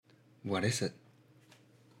What is it?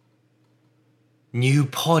 New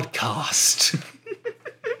podcast.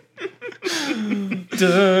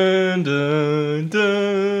 Dun, dun,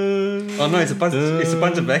 dun. Oh no, it's a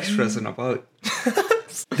bunch of extras in a boat.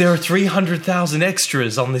 There are 300,000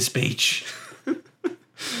 extras on this beach.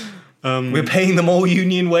 We're paying them all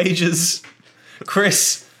union wages.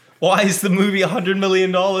 Chris, why is the movie $100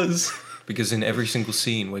 million? Because in every single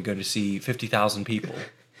scene, we're going to see 50,000 people.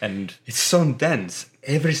 And it's so dense.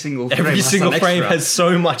 Every single frame has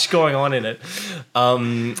so much going on in it.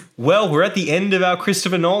 Well, we're at the end of our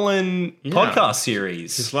Christopher Nolan podcast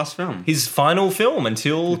series. His last film. His final film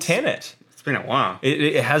until Tenet. It's been a while.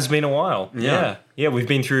 It has been a while. Yeah. We've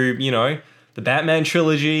been through, the Batman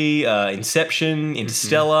trilogy, Inception,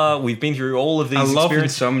 Interstellar. We've been through all of these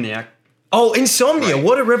experiences. I love Insomniac. Oh, Insomnia. Right.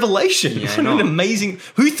 What a revelation. Yeah, what an amazing...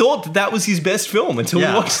 Who thought that was his best film until we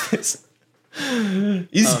watched this?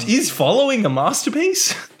 Is Following a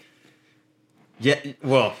masterpiece? Yeah,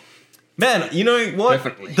 well... Man, you know what?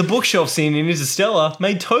 Definitely. The bookshelf scene in Interstellar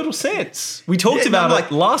made total sense. We talked about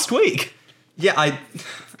it last week. Yeah,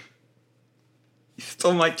 You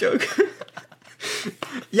stole my joke.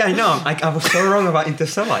 Yeah, I know. I was so wrong about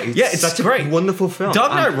Interstellar. It's such great. a wonderful film.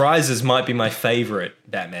 Dark Knight Rises might be my favorite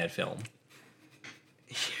Batman film.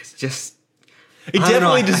 It's just... It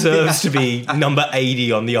definitely deserves to be number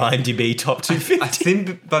 80 on the IMDb top 250. I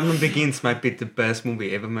think Batman Begins might be the best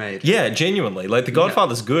movie ever made. Yeah, genuinely. Like, The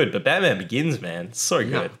Godfather's good, but Batman Begins, man, it's so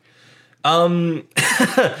good.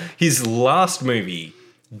 His last movie,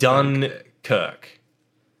 Dunkirk.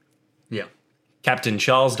 Yeah. Captain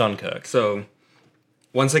Charles Dunkirk. So,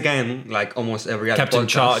 once again, like almost every other Captain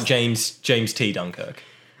podcast... James T. Dunkirk.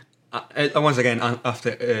 Once again,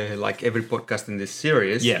 after like every podcast in this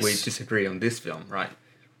series, yes. we disagree on this film, right?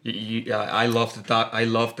 I love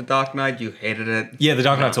the Dark Knight. You hated it. Yeah, The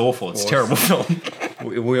Dark Knight's awful. It's a terrible film.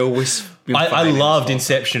 we always. I loved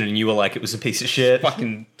Inception, and you were like, it was a piece of shit.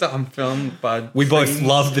 Fucking dumb film, but we both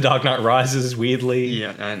loved The Dark Knight Rises. Weirdly,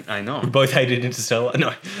 yeah, I know. We both hated Interstellar.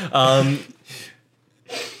 No.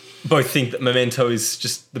 Both think that Memento is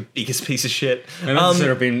just the biggest piece of shit. And it should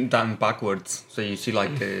have been done backwards. So you see,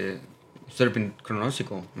 like, it should have been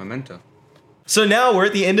chronological, Memento. So now we're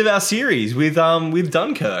at the end of our series with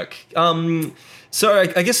Dunkirk. So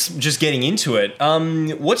I guess just getting into it,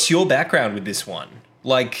 what's your background with this one?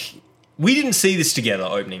 Like, we didn't see this together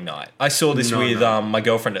opening night. I saw this with my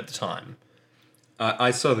girlfriend at the time.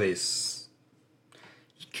 I saw this.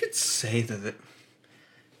 You could say that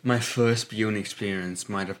my first viewing experience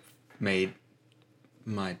might have made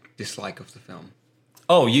my dislike of the film.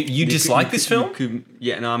 Oh, you dislike this film?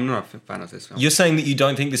 No, I'm not a fan of this film. You're saying that you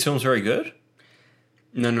don't think this film's very good?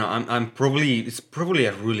 No, it's probably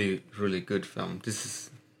a really, really good film. This is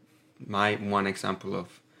my one example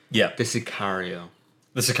of the Sicario.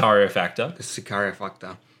 The Sicario factor? The Sicario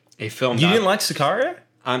factor. A film You didn't like Sicario?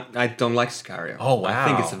 I don't like Sicario. Oh, wow. I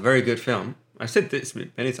think it's a very good film. I've said this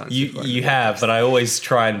many times before. You have, but I always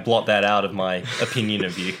try and blot that out of my opinion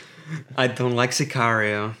of you. I don't like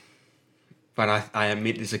Sicario, but I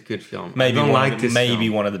admit it's a good film. Maybe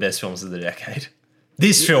one of the best films of the decade.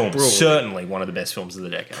 This film, certainly one of the best films of the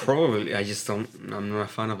decade. Probably, I'm not a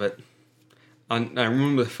fan of it. And I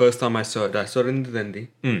remember the first time I saw it in the Dendy.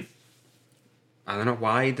 I don't know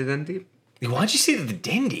why the Dendy. Why'd you see the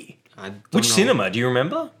Dendy? Which cinema? Do you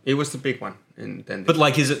remember? It was the big one in Dendy. But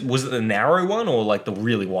like, was it the narrow one or like the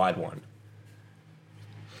really wide one?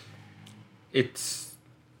 It's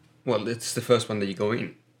the first one that you go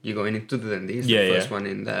in. You go into the Dendy. It's the first one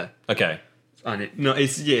in there. Okay. And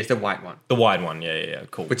it's the wide one. The wide one, yeah,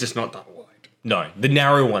 cool. Which is not that wide. No, the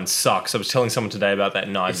narrow one sucks. I was telling someone today about that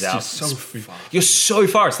Knives Out. It's so far. You're so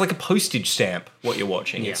far. It's like a postage stamp, what you're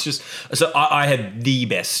watching. Yeah. It's just... So I had the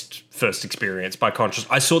best first experience by contrast.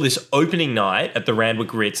 I saw this opening night at the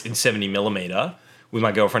Randwick Ritz in 70mm with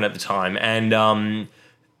my girlfriend at the time. And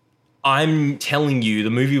I'm telling you,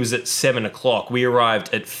 the movie was at 7 o'clock. We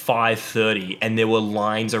arrived at 5:30 and there were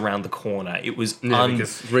lines around the corner. It was...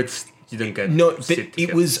 because Ritz, you don't get... No, but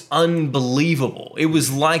it was unbelievable. It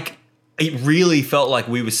was like... It really felt like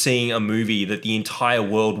we were seeing a movie that the entire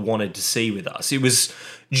world wanted to see with us. It was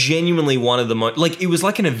genuinely one of the most... Like, it was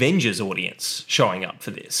like an Avengers audience showing up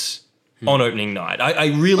for this on opening night. I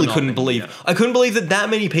really couldn't believe... Yeah. I couldn't believe that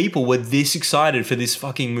many people were this excited for this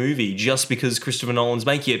fucking movie just because Christopher Nolan's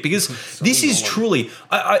making it. Because this is truly...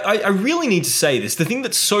 I really need to say this. The thing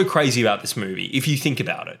that's so crazy about this movie, if you think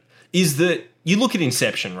about it, is that you look at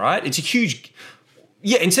Inception, right? It's a huge...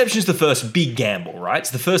 Yeah, Inception's the first big gamble, right? It's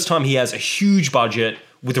the first time he has a huge budget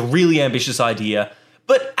with a really ambitious idea.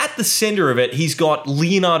 But at the center of it, he's got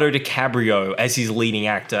Leonardo DiCaprio as his leading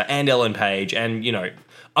actor and Ellen Page and,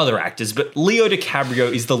 other actors, but Leo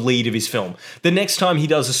DiCaprio is the lead of his film. The next time he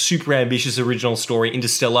does a super ambitious original story,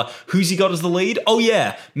 Interstellar, who's he got as the lead? Oh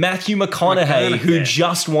yeah, Matthew McConaughey, who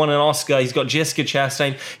just won an Oscar. He's got Jessica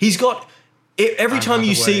Chastain. He's got... Every time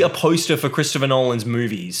you see a poster for Christopher Nolan's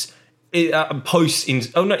movies...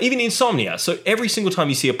 even Insomnia. So every single time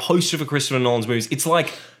you see a poster for Christopher Nolan's movies, it's like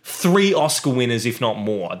 3 Oscar winners, if not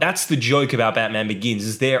more. That's the joke about Batman Begins,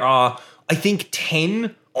 is there are, I think,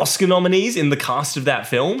 10 Oscar nominees in the cast of that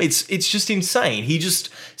film. It's just insane. He just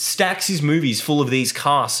stacks his movies full of these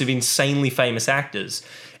casts of insanely famous actors.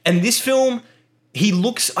 And this film, he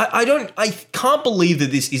looks... I can't believe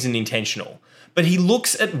that this isn't intentional, but he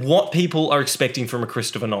looks at what people are expecting from a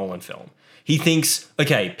Christopher Nolan film. He thinks,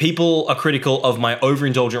 okay, people are critical of my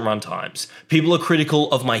overindulgent runtimes. People are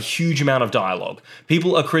critical of my huge amount of dialogue.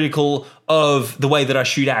 People are critical of the way that I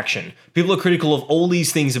shoot action. People are critical of all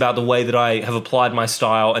these things about the way that I have applied my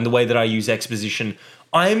style and the way that I use exposition.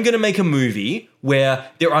 I am going to make a movie where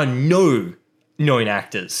there are no known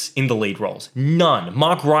actors in the lead roles. None.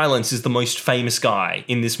 Mark Rylance is the most famous guy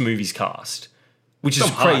in this movie's cast, which is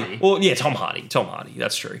crazy. Well, yeah, Tom Hardy. Tom Hardy,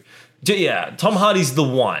 that's true. Yeah, Tom Hardy's the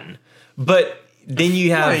one. But then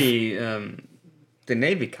you have... the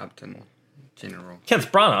Navy captain, General.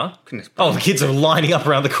 Kenneth Branagh. Oh, the kids are lining up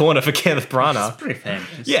around the corner for Kenneth Branagh. It's pretty famous.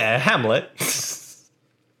 Yeah, Hamlet.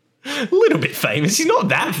 A little bit famous. He's not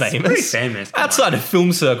that famous. Pretty famous. Outside of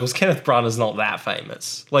film circles, Kenneth Branagh's not that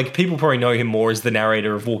famous. Like, people probably know him more as the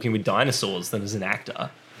narrator of Walking with Dinosaurs than as an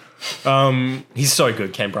actor. He's so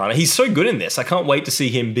good, Ken Branagh. He's so good in this. I can't wait to see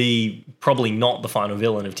him be probably not the final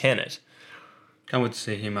villain of Tenet. Can't wait to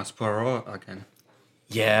see him as Poirot again.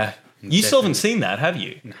 Yeah. You still haven't seen that, have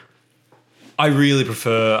you? No. I really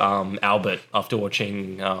prefer Albert after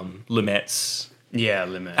watching Lumet's. Yeah,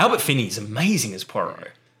 Lumet. Albert Finney's amazing as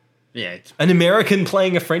Poirot. Yeah. An American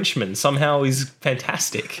playing a Frenchman somehow is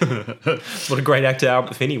fantastic. What a great actor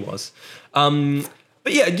Albert Finney was.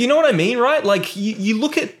 But yeah, you know what I mean, right? Like, you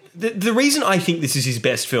look at... The reason I think this is his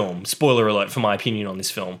best film, spoiler alert for my opinion on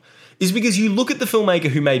this film, is because you look at the filmmaker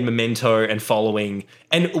who made Memento and Following,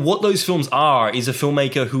 and what those films are is a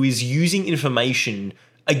filmmaker who is using information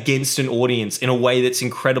against an audience in a way that's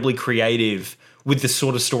incredibly creative with the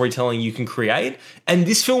sort of storytelling you can create. And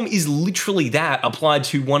this film is literally that applied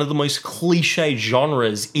to one of the most cliched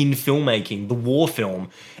genres in filmmaking, the war film.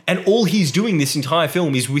 And all he's doing this entire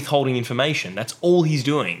film is withholding information. That's all he's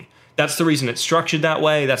doing. That's the reason it's structured that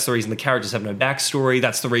way. That's the reason the characters have no backstory.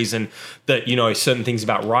 That's the reason that, you know, certain things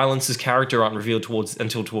about Rylance's character aren't revealed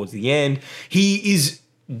until towards the end. He is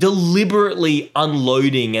deliberately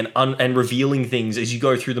unloading and revealing things as you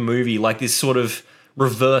go through the movie, like this sort of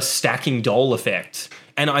reverse stacking doll effect.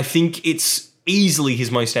 And I think it's easily his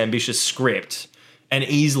most ambitious script and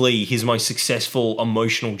easily his most successful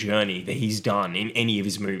emotional journey that he's done in any of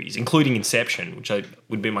his movies, including Inception, which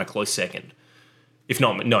would be my close second. If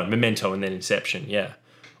not, no, Memento and then Inception, yeah.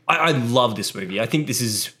 I love this movie. I think this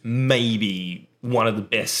is maybe one of the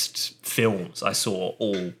best films I saw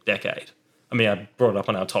all decade. I mean, I brought it up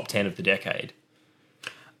on our top 10 of the decade.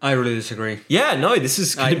 I really disagree. Yeah, no, this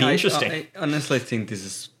is going to be interesting. I honestly think this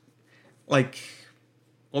is, like,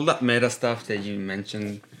 all that meta stuff that you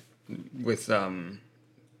mentioned with,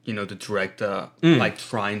 you know, the director, like,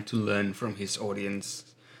 trying to learn from his audience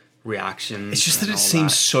reaction. It's just that it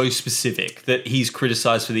seems so specific that he's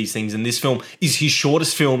criticized for these things, and this film is his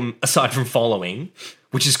shortest film aside from Following,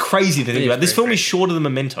 which is crazy to think about. This film is shorter than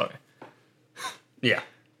Memento. Yeah.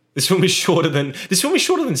 This film is shorter than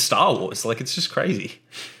Star Wars. Like, it's just crazy.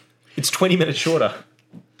 It's 20 minutes shorter.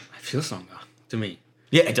 It feels longer to me.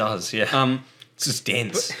 Yeah, it does. Yeah. It's just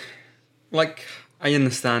dense. But, like, I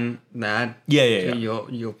understand that. Yeah.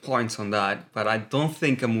 Your points on that, but I don't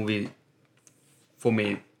think a movie for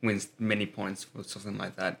me wins many points for something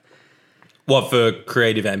like that. What, for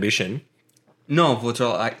creative ambition? No, for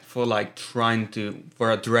a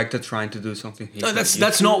director trying to do something. No,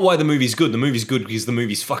 that's not why the movie's good. The movie's good because the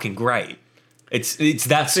movie's fucking great. It's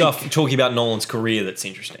that stuff talking about Nolan's career that's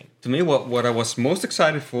interesting. To me, what I was most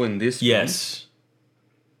excited for in this film,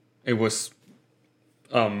 it was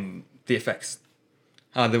the effects.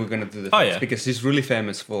 How they were going to do the effects. Because he's really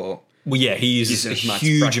famous for... Well, yeah, he uses a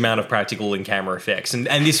huge amount of practical and camera effects. And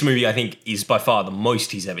this movie, I think, is by far the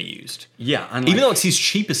most he's ever used. Yeah. And even though it's his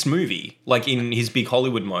cheapest movie, like in his big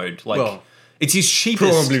Hollywood mode. Like, it's his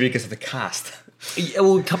cheapest... Probably because of the cast. Yeah,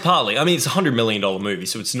 well, partly. I mean, it's a $100 million movie,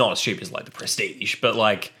 so it's not as cheap as, like, The Prestige. But,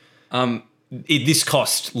 like, this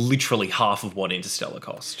cost literally half of what Interstellar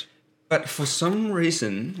cost. But for some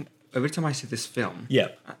reason, every time I see this film... Yeah.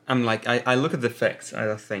 I'm like, I look at the effects,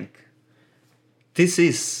 I think, this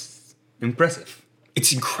is... impressive.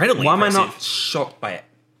 It's incredibly Why impressive. am I not shocked by it?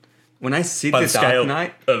 when I see by the the scale Dark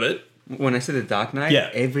Knight, of it. when I see the Dark Knight, Yeah.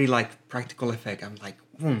 every like practical effect, I'm like,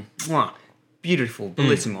 mwah, beautiful,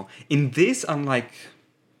 bellissimo. In this, I'm like,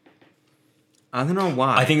 I don't know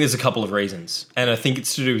why. I think there's a couple of reasons. And I think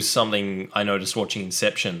it's to do with something I noticed watching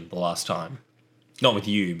Inception the last time. Not with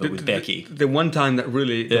you, but with Becky. The one time that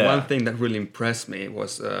really, the Yeah. one thing that really impressed me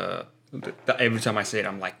was that every time I see it,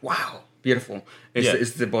 I'm like, wow, beautiful.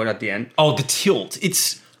 It's the boat at the end. Oh, the tilt.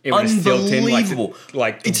 It's When it's tilting, unbelievable.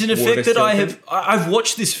 like It's an the effect water's that tilting. I've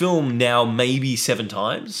watched this film now maybe 7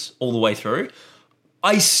 times all the way through.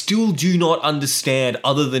 I still do not understand,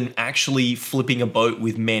 other than actually flipping a boat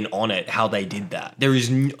with men on it, how they did that.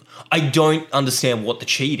 I don't understand what the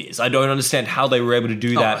cheat is. I don't understand how they were able to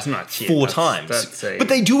do that it's not cheat. 4 That's- times. that's a- But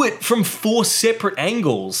they do it from 4 separate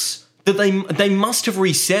angles that they must have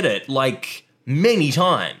reset it like many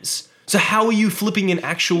times. So how are you flipping an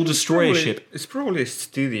actual destroyer ship? It's probably a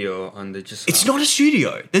studio and they just. It's not a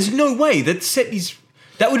studio. There's no way that set is.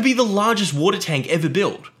 That would be the largest water tank ever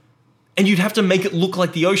built, and you'd have to make it look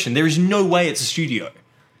like the ocean. There is no way it's a studio.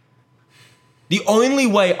 The only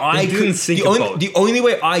way I could the only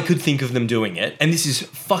way I could think of them doing it, and this is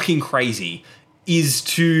fucking crazy, is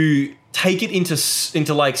to take it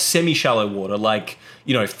into like semi-shallow water, like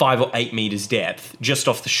 5 or 8 meters depth, just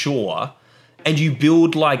off the shore. And you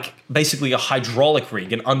build like basically a hydraulic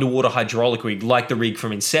rig, an underwater hydraulic rig, like the rig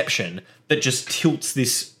from Inception, that just tilts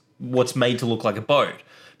this, what's made to look like a boat.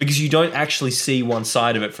 Because you don't actually see one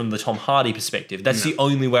side of it from the Tom Hardy perspective. That's the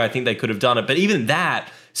only way I think they could have done it. But even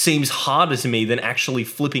that seems harder to me than actually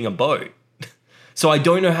flipping a boat. So I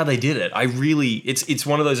don't know how they did it. It's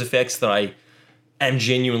one of those effects that I am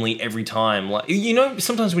genuinely every time. Like,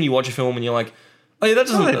 sometimes when you watch a film and you're like, oh yeah, that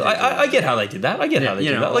doesn't. I get how they did that. I get how they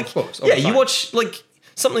did that. Like, of course, you watch like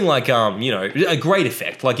something like a great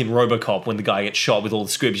effect, like in RoboCop when the guy gets shot with all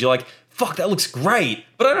the squibs. You're like, fuck, that looks great.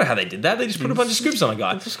 But I don't know how they did that. They just put a bunch of squibs on a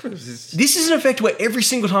guy. This is an effect where every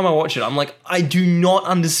single time I watch it, I'm like, I do not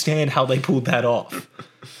understand how they pulled that off.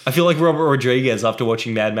 I feel like Robert Rodriguez after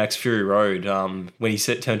watching Mad Max Fury Road, when he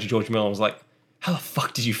turned to George Miller and was like, how the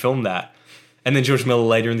fuck did you film that? And then George Miller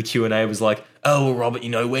later in the Q&A was like, oh, well, Robert,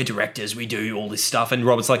 we're directors. We do all this stuff. And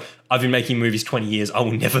Robert's like, I've been making movies 20 years. I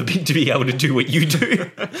will never be able to do what you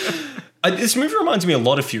do. This movie reminds me a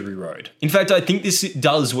lot of Fury Road. In fact, I think this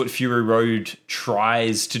does what Fury Road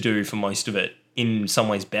tries to do for most of it in some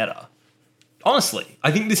ways better. Honestly,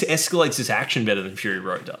 I think this escalates this action better than Fury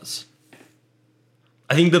Road does.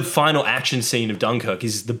 I think the final action scene of Dunkirk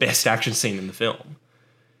is the best action scene in the film.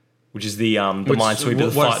 Which is the minesweeper,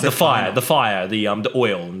 the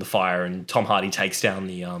oil and the fire, and Tom Hardy takes down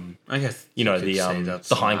the I guess the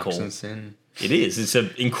Heinkel. It is. It's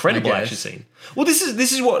an incredible action scene. Well, this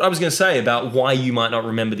is what I was going to say about why you might not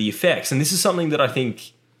remember the effects, and this is something that I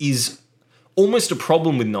think is almost a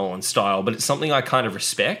problem with Nolan's style, but it's something I kind of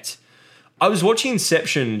respect. I was watching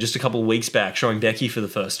Inception just a couple of weeks back, showing Becky for the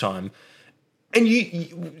first time. And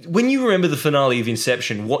when you remember the finale of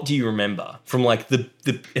Inception, what do you remember from like the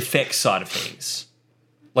effects side of things?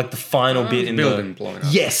 Like the final bit in building blowing up.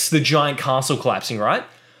 Yes, the giant castle collapsing, right?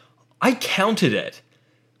 I counted it.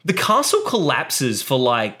 The castle collapses for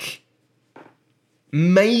like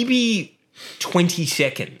maybe 20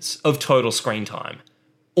 seconds of total screen time.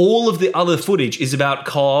 All of the other footage is about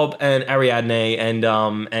Cobb and Ariadne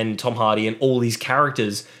and Tom Hardy and all these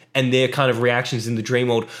characters and their kind of reactions in the dream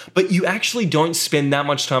world. But you actually don't spend that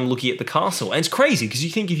much time looking at the castle. And it's crazy because you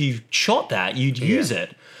think if you shot that, you'd use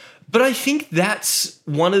it. But I think that's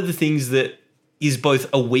one of the things that is both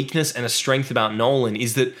a weakness and a strength about Nolan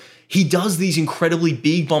is that he does these incredibly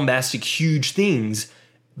big, bombastic, huge things,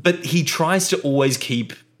 but he tries to always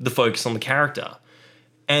keep the focus on the character.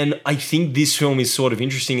 And I think this film is sort of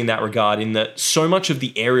interesting in that regard, in that so much of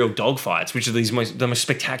the aerial dogfights, which are the most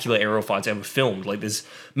spectacular aerial fights ever filmed, like there's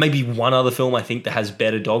maybe one other film I think that has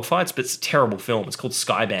better dogfights, but it's a terrible film. It's called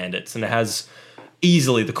Sky Bandits, and it has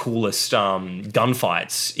easily the coolest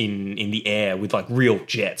gunfights in the air with like real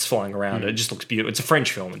jets flying around. It just looks beautiful. It's a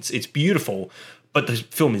French film. It's beautiful, but the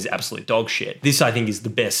film is absolute dog shit. This I think is the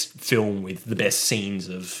best film with the best scenes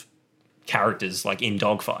of characters like in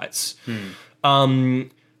dogfights.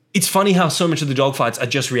 It's funny how so much of the dogfights are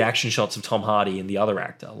just reaction shots of Tom Hardy and the other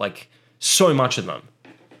actor. Like, so much of them.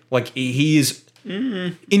 Like, he is...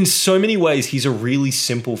 In so many ways, he's a really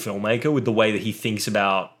simple filmmaker with the way that he thinks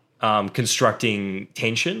about constructing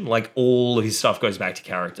tension. Like, all of his stuff goes back to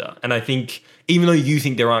character. And I think, even though you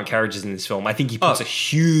think there aren't characters in this film, I think he puts a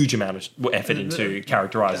huge amount of effort into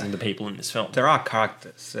characterizing the people in this film. There are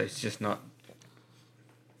characters, so it's just not...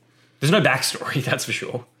 There's no backstory, that's for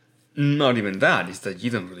sure. Not even that, it's that you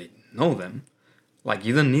don't really know them. like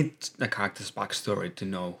you don't need a character's backstory to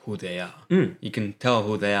know who they are. You can tell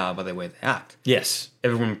who they are by the way they act. Yes.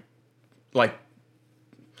 Everyone, like,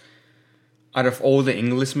 out of all the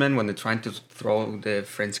Englishmen, when they're trying to throw the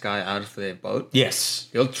French guy out of the boat, Yes.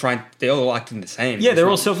 they're all acting the same. Yeah, they're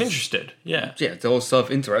all self-interested. Yeah. Yeah, they're all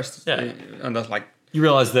self-interest. Yeah. And that's like, You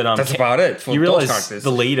realise that that's about it for you those realise characters.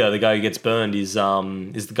 the leader, the guy who gets burned, is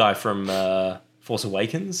the guy from Force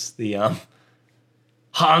Awakens, the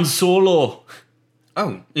Han Solo,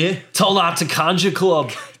 Oh, yeah. Tolata Kanja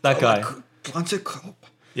Club. That guy. Club.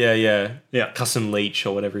 Yeah. Custom Leech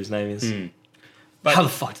or whatever his name is. But- How the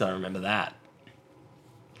fuck did I remember that?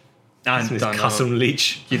 I It's don't know. Custom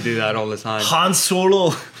Leech. You do that all the time. Han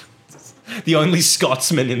Solo. The only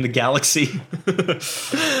Scotsman in the galaxy.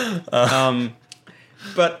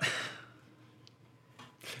 But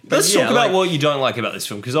Let's yeah, talk about like- what you don't like about this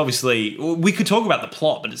film, because obviously we could talk about the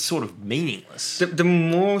plot, but it's sort of meaningless. the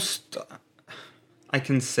most I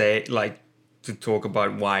can say, like, to talk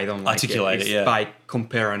about why I don't like Articulate it, it, is yeah. by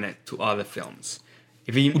comparing it to other films.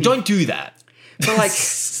 If you Don't do that. but like,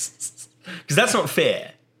 Because that's not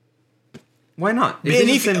fair. why not? And it's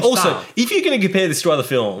the if, same also, style. if you're going to compare this to other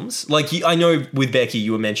films, like I know with Becky,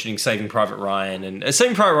 you were mentioning Saving Private Ryan, and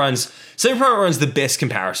Saving Private Ryan's the best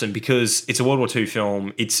comparison because it's a World War II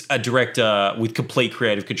film. It's a director with complete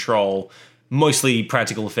creative control, mostly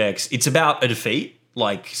practical effects. It's about a defeat.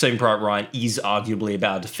 Like Saving Private Ryan is arguably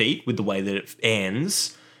about a defeat with the way that it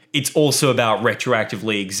ends. It's also about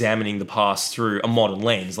retroactively examining the past through a modern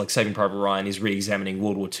lens. Like Saving Private Ryan is re-examining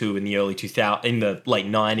World War II in the in the late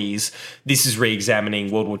 90s. This is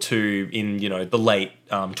re-examining World War II in, the late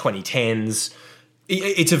 2010s.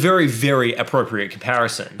 It's a very, very appropriate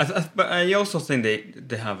comparison. But I also think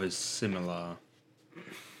they have a similar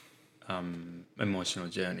emotional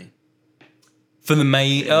journey For the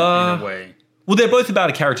main... in a way. Well, they're both about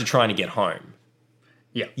a character trying to get home.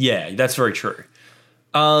 Yeah. Yeah, that's very true.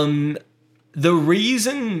 The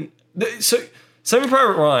reason... So, Saving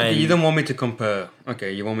Private Ryan... You don't want me to compare.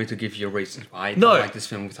 Okay, you want me to give you reasons why I No. don't like this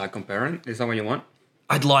film without comparing? Is that what you want?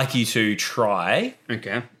 I'd like you to try.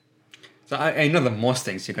 Okay. So I know that most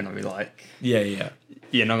things you're gonna be like, Yeah.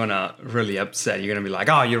 you're not gonna really upset. You're gonna be like,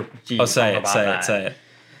 oh, you're. I'll say it.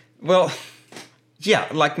 Well, yeah.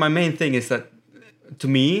 Like my main thing is that, to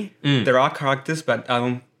me, there are characters, but I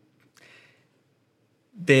don't.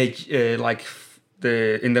 They like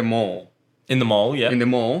in the mall. In the mall, yeah. In the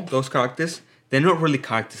mall, those characters, they're not really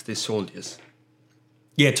characters. They're soldiers.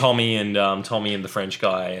 Yeah, Tommy and the French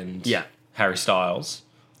guy and Yeah. Harry Styles.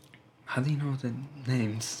 How do you know the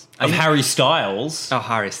names? Of Harry Styles. Oh,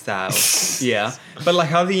 Harry Styles. Yeah, but like,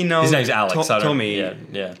 how do you know? His name's Alex. I don't- Tommy.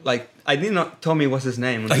 Yeah. Like, I did not. Tommy was his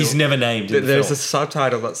name. He's never named. In the There's a film.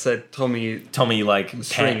 subtitle that said Tommy. Tommy like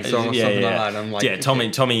Strings or something like that. I'm like, yeah.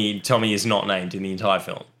 Tommy is not named in the entire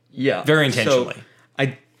film. Yeah, Very intentionally.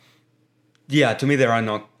 So to me, there are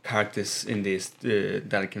no characters in this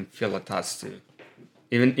that I can feel attached to.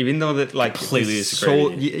 Even though that, like, Completely it's disagree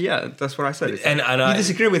with yeah, that's what I said. It's And like, I you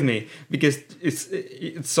disagree with me because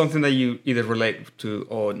it's something that you either relate to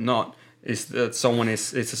or not. Is that someone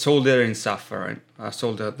it's a soldier in suffering, a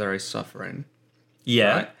soldier that is suffering.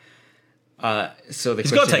 Yeah. Right? So the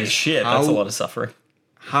He's got to question take a is shit. That's a lot of suffering.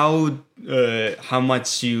 How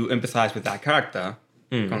much you empathize with that character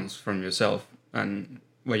comes from yourself and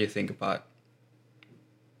what you think about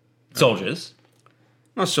Soldiers.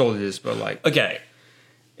 not soldiers, but like Okay.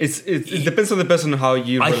 it depends on the person how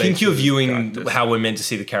you. I relate think to you're the viewing characters. how we're meant to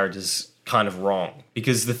see the characters kind of wrong.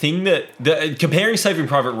 Because the thing comparing Saving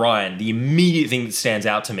Private Ryan, the immediate thing that stands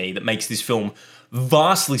out to me that makes this film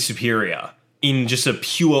vastly superior in just a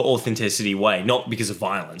pure authenticity way, not because of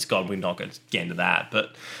violence. God, we're not going to get into that.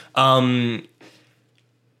 But, and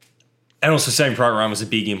also Saving Private Ryan was a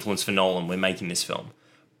big influence for Nolan when making this film.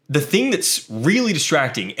 The thing that's really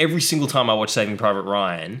distracting every single time I watch Saving Private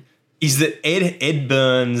Ryan is that Ed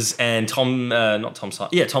Burns and Tom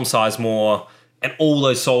Sizemore and all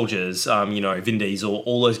those soldiers, Vin Diesel,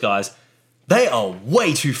 all those guys, they are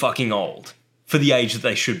way too fucking old for the age that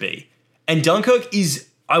they should be. And Dunkirk is,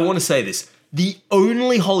 I want to say this, the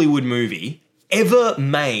only Hollywood movie ever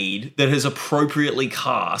made that has appropriately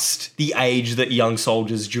cast the age that young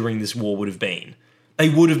soldiers during this war would have been. They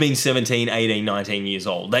would have been 17, 18, 19 years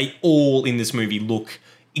old. They all in this movie look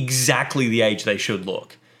exactly the age they should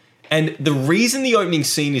look. And the reason the opening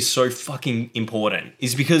scene is so fucking important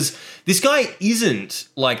is because this guy isn't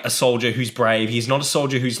like a soldier who's brave. He's not a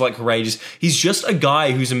soldier who's like courageous. He's just a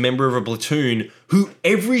guy who's a member of a platoon who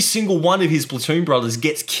every single one of his platoon brothers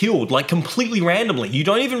gets killed like completely randomly. You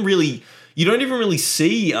don't even really you don't even really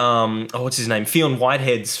see, what's his name? Fionn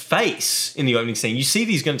Whitehead's face in the opening scene. You see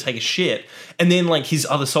that he's going to take a shit, and then like his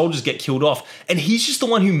other soldiers get killed off, and he's just the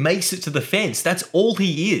one who makes it to the fence. That's all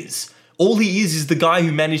he is. All he is the guy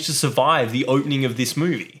who managed to survive the opening of this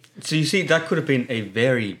movie. So you see, that could have been a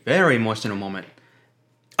very, very emotional moment.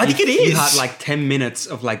 I think it is. You had like 10 minutes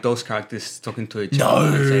of like those characters talking to each No,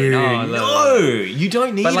 other. And saying, no, you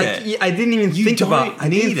don't need but like, it. I didn't even think about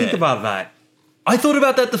that. I thought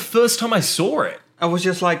about that the first time I saw it. I was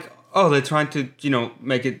just like, oh, they're trying to,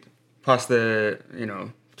 make it past the,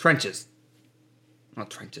 trenches. Not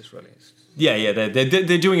trenches, really. Yeah,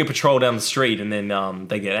 they're doing a patrol down the street, and then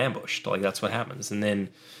they get ambushed. Like, that's what happens. And then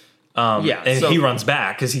he runs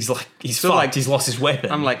back because he's fucked. Like, he's lost his weapon.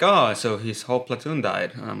 I'm like, oh, so his whole platoon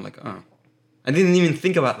died. And I'm like, oh. I didn't even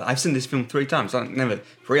think about that. I've seen this film 3 times. I never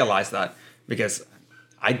realized that because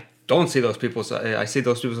I don't see those people. I see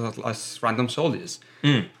those people as random soldiers.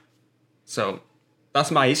 So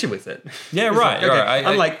that's my issue with it. Yeah, right. Like, okay. Right.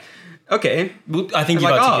 I'm like, okay. Well, I think you've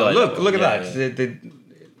like, articulated look at that.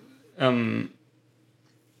 Yeah.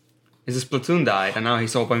 His platoon died, and now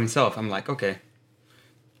he's all by himself. I'm like, okay.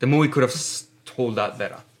 The movie could have told that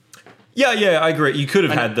better. Yeah, I agree. You could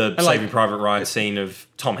have had the Saving Private Ryan scene of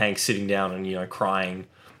Tom Hanks sitting down and crying,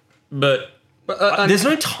 but there's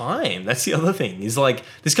no time. That's the other thing. Is like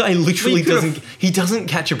this guy literally doesn't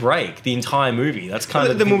catch a break the entire movie. That's kind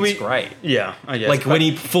of the movie. Great. Yeah, I guess. Like when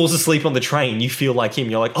he falls asleep on the train, you feel like him.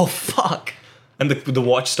 You're like, oh fuck, and the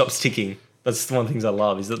watch stops ticking. That's one of the things I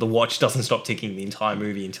love is that the watch doesn't stop ticking the entire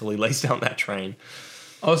movie until he lays down that train.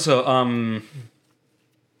 Also,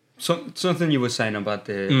 something you were saying about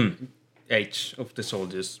the age of the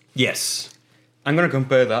soldiers. Yes. I'm going to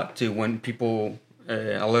compare that to when people,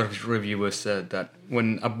 a lot of reviewers said that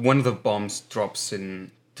when one of the bombs drops in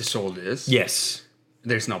the soldiers, yes,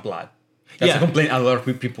 there's no blood. That's a complaint a lot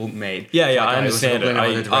of people made. Yeah, I understand it.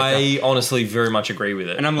 I honestly very much agree with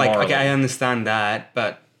it. And I'm like, okay, I understand that,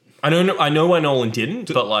 but... I know why Nolan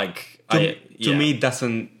didn't, but like... To me, it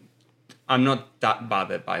doesn't... I'm not that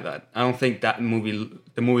bothered by that. I don't think the movie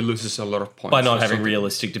loses a lot of points. By not having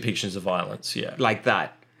realistic depictions of violence, yeah. Like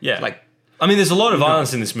that. Yeah. Like... I mean, there's a lot of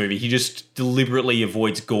violence in this movie. He just deliberately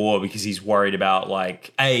avoids gore because he's worried about,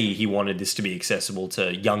 like, A, he wanted this to be accessible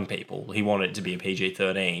to young people. He wanted it to be a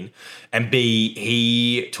PG-13. And B,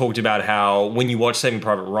 he talked about how when you watch Saving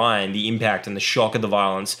Private Ryan, the impact and the shock of the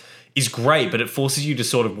violence is great, but it forces you to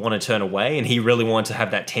sort of want to turn away, and he really wanted to have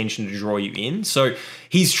that tension to draw you in. So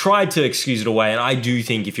he's tried to excuse it away, and I do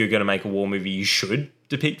think if you're going to make a war movie, you should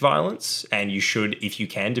depict violence, and you should, if you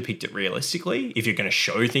can, depict it realistically. If you're going to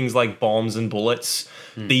show things like bombs and bullets,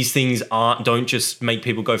 these things don't just make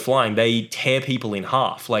people go flying, they tear people in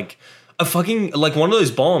half. Like a fucking, like one of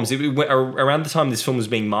those bombs, around the time this film was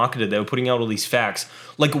being marketed, they were putting out all these facts.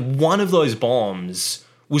 Like one of those bombs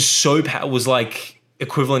was like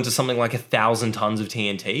equivalent to something like 1,000 tons of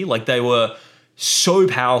TNT. Like they were so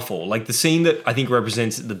powerful. Like the scene that I think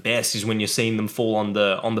represents it the best is when you're seeing them fall on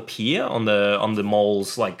the pier, on the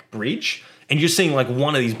mole's like bridge, and you're seeing like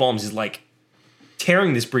one of these bombs is like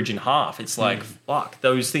tearing this bridge in half. It's like fuck,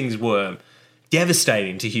 those things were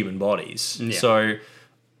devastating to human bodies. Yeah. So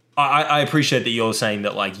I appreciate that you're saying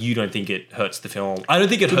that like you don't think it hurts the film. I don't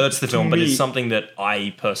think it hurts the film, but it's something that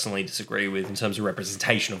I personally disagree with in terms of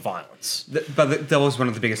representation of violence. But that was one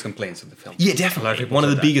of the biggest complaints of the film. Yeah, definitely. One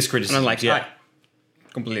of the biggest criticisms. And I'm like, I'm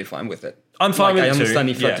completely fine with it. I'm fine with it too. I understand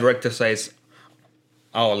if a director says,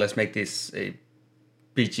 oh, let's make this a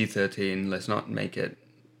PG-13, let's not make it...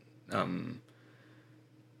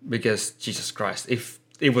 because, Jesus Christ, if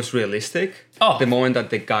it was realistic, the moment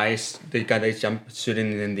that the guy that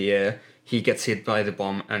shooting in the air, he gets hit by the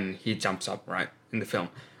bomb and he jumps up, right, in the film.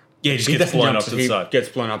 Yeah, he gets blown up to the side. Gets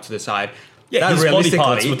blown up to the side. Yeah, his body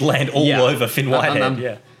parts would land all over Finn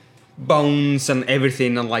Whitehead. Bones and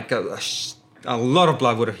everything, and like a lot of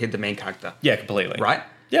blood would have hit the main character. Yeah, completely. Right?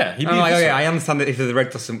 Yeah, he'd be like, okay, I understand that if the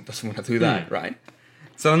director doesn't want to do that, right?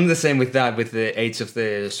 So I'm the same with that, with the age of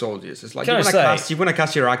the soldiers. It's like you want to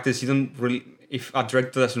cast your actors. You don't really, if a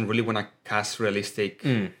director doesn't really want to cast realistic,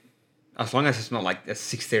 as long as it's not like a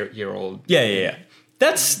 60-year-old. Yeah.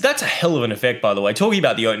 That's a hell of an effect, by the way. Talking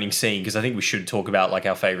about the opening scene, because I think we should talk about like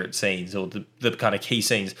our favorite scenes or the kind of key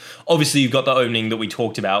scenes. Obviously, you've got the opening that we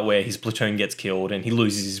talked about where his platoon gets killed and he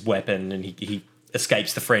loses his weapon and he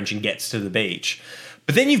escapes the French and gets to the beach.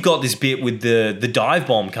 But then you've got this bit with the dive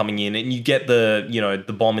bomb coming in, and you get the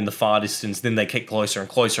bomb in the far distance. Then they get closer and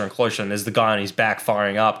closer and closer, and there's the guy on his back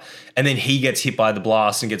firing up, and then he gets hit by the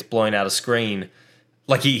blast and gets blown out of screen.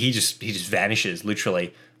 Like he just vanishes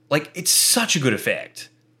literally. Like it's such a good effect.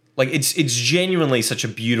 Like it's genuinely such a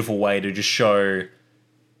beautiful way to just show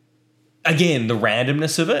again, the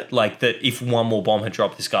randomness of it, like that if one more bomb had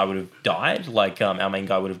dropped, this guy would have died. Like our main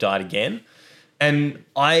guy would have died again. And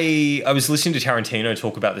I was listening to Tarantino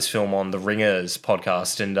talk about this film on the Ringers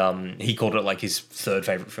podcast, and he called it like his third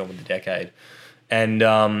favorite film of the decade. And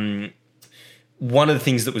one of the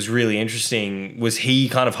things that was really interesting was he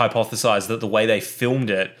kind of hypothesized that the way they filmed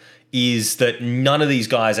it is that none of these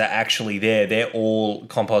guys are actually there. They're all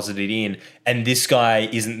composited in, and this guy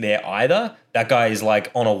isn't there either. That guy is like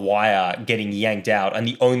on a wire getting yanked out, and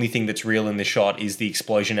the only thing that's real in the shot is the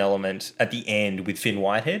explosion element at the end with Finn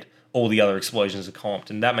Whitehead. All the other explosions are comped,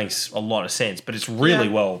 and that makes a lot of sense, but it's really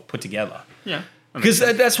well put together. Yeah. Because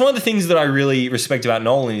that's one of the things that I really respect about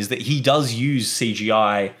Nolan is that he does use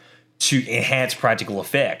CGI to enhance practical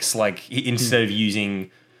effects. Like, instead of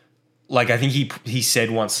using... Like, I think he said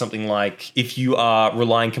once something like, if you are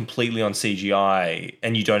relying completely on CGI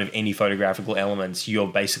and you don't have any photographical elements, you're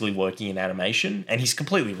basically working in animation. And he's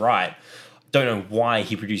completely right. Don't know why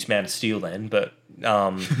he produced Man of Steel then, but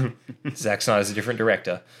Zack Snyder's a different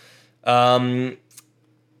director. The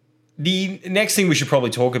next thing we should probably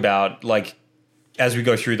talk about, like, as we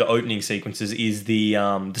go through the opening sequences, is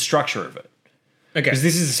the structure of it. Okay. Because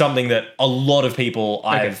this is something that a lot of people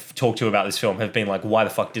I've talked to about this film have been like, why the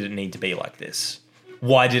fuck did it need to be like this?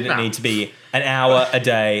 Why did it need to be an hour, a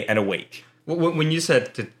day, and a week? When you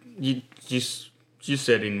said that, you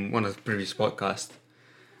said in one of the previous podcasts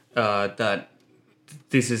that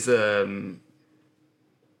this is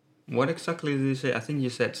what exactly did you say? I think you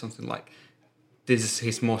said something like, this is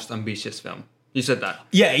his most ambitious film. You said that.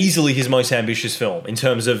 Yeah, easily his most ambitious film in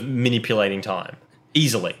terms of manipulating time.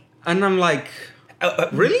 Easily. And I'm like,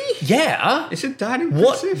 really? Yeah. Is it that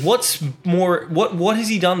impressive? What's more? What has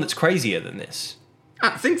he done that's crazier than this?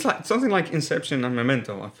 Things like something like Inception and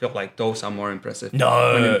Memento. I feel like those are more impressive.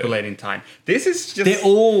 No, manipulating time. This is just. They're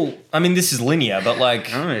all. I mean, this is linear, but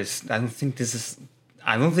like. I don't think it's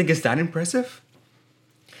that impressive.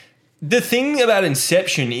 The thing about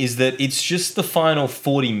Inception is that it's just the final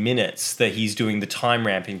 40 minutes that he's doing the time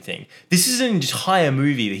ramping thing. This is an entire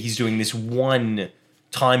movie that he's doing this one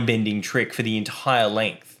time-bending trick for the entire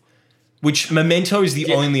length. Which Memento is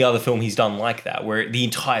the only other film he's done like that, where the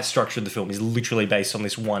entire structure of the film is literally based on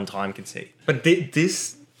this one time conceit. But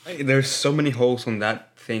there's so many holes on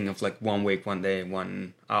that thing of like 1 week, 1 day,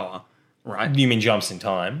 1 hour, right? You mean jumps in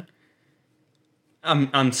time?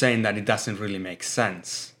 I'm saying that it doesn't really make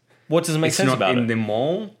sense. What doesn't make sense about it? It's not in the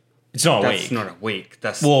mall. It's not a week. That's not a week.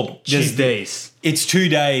 That's 2 days. It's 2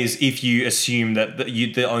 days if you assume that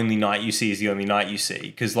the only night you see is the only night you see.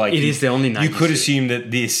 Because like it is the only night you could assume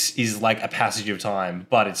that this is like a passage of time,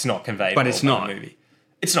 but it's not conveyed. But it's not. The movie.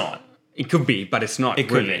 It's not. It could be, but it's not. It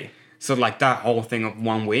could be. So like that whole thing of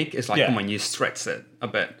 1 week is like, come on, you stretch it a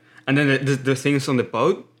bit. And then the things on the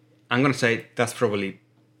boat, I'm gonna say that's probably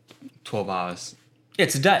 12 hours. Yeah,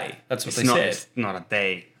 it's a day. That's what they said. It's not a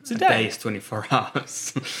day. It's a day. A day is 24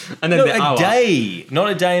 hours. And then no, the hour. A day. Not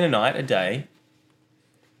a day and a night, a day.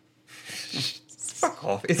 Fuck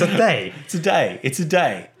off. It's a day. It's a day. It's a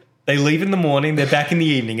day. They leave in the morning, they're back in the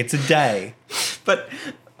evening. It's a day. But,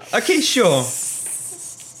 okay, sure.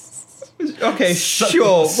 Okay,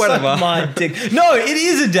 sure, whatever. Suck my dick. No, it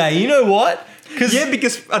is a day. You know what?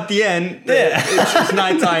 Because at the end, it's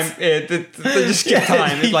nighttime. They just skip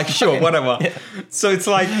time. It's like, sure, whatever. Yeah. So it's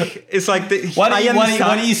like why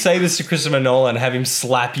don't you say this to Christopher Nolan? Have him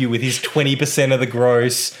slap you with his 20% of the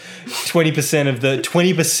gross, 20%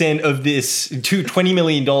 of this, $20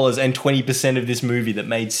 million and 20% of this movie that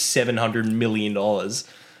made $700 million.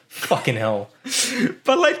 Fucking hell.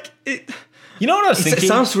 But like, you know what I was thinking? It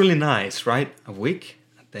sounds really nice, right? A week,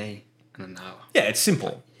 a day, and an hour. Yeah, it's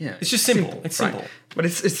simple. Yeah, it's just simple. It's simple. Right. But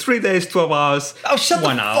it's 3 days, 12 hours. Oh, shut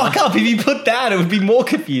 1 the hour. fuck up! If you put that, it would be more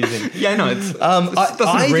confusing. Yeah, I know. It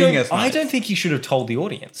doesn't ring as much. I don't think you should have told the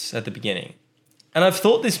audience at the beginning. And I've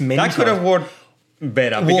thought this many times. That could have worked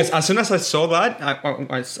better because as soon as I saw that,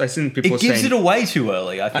 I seen people saying... It gives it away too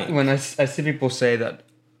early, I think. When I see people say that,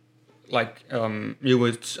 like, you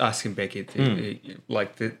were asking Becky,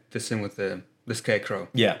 like the scene with the scarecrow.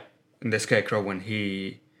 Yeah. And the scarecrow when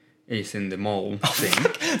he... is in the mall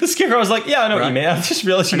thing. The scarecrow was like, yeah, I know what you mean. I just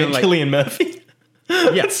realized you meant like, Cillian Murphy.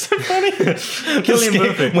 Yeah. It's so funny. Cillian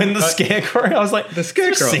Murphy. When the scarecrow, I was like, the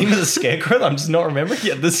scarecrow. Scene of the scarecrow that I'm just not remembering.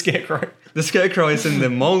 Yeah, the scarecrow. The scarecrow is in the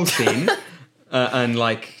mall scene. And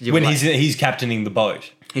like... when he's captaining the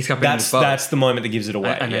boat. He's captaining the boat. That's the moment that gives it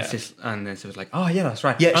away. And then she was like, oh yeah, that's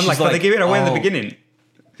right. Yeah, I'm like, but they gave it away in the beginning.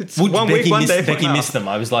 It's well, 1 Becky week, 1 day. Becky missed them.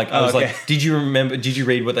 I was like, did you remember? Did you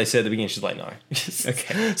read what they said at the beginning? She's like, no.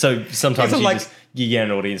 Okay. So sometimes you get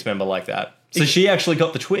an audience member like that. So she actually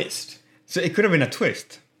got the twist. So it could have been a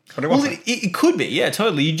twist. But it Well, wasn't. it could be, yeah,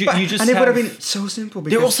 totally. You just and it have, would have been so simple.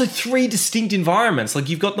 Because there are also 3 distinct environments. Like,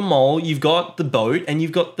 you've got the mole, you've got the boat, and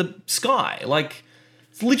you've got the sky. Like,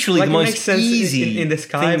 it's literally like the it most makes sense easy in the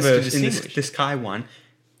sky things to verse, in distinguish. the sky one.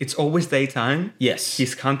 It's always daytime. Yes.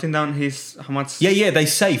 He's counting down his how much. Yeah, they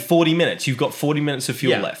say 40 minutes. You've got 40 minutes of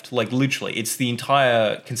fuel Yeah. left. Like, literally. It's the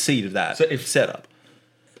entire conceit of that So if- setup.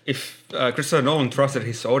 If Christopher Nolan trusted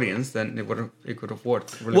his audience, then it could have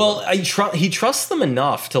worked. Really Well, he trusts them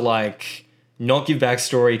enough to, like, not give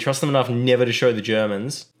backstory, trust them enough never to show the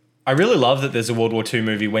Germans. I really love that there's a World War II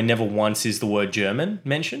movie where never once is the word German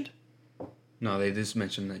mentioned. No, they just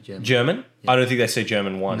mentioned that German. German? I don't think they say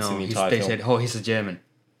German once in the entire they film. said, "Oh, he's a German."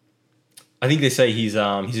 I think they say he's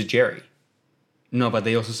a Jerry. No, but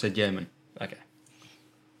they also said German. Okay.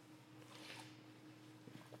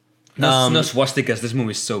 No swastikas. This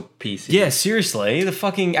movie is so PC. Yeah, seriously, the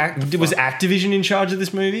fucking was Activision in charge of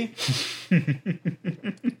this movie?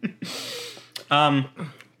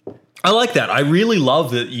 I like that. I really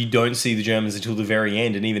love that you don't see the Germans until the very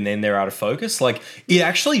end, and even then they're out of focus. Like, it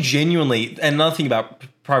actually genuinely, and another thing about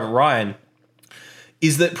Private Ryan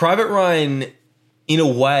is that Private Ryan, in a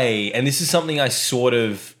way, and this is something I sort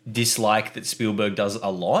of dislike that Spielberg does a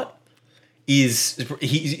lot, is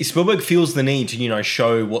Spielberg feels the need to,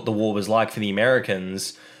 show what the war was like for the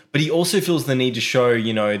Americans, but he also feels the need to show,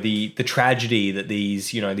 the tragedy that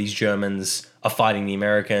these Germans are fighting the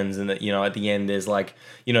Americans, and that, at the end there's like,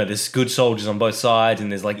 there's good soldiers on both sides,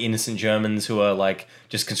 and there's like innocent Germans who are like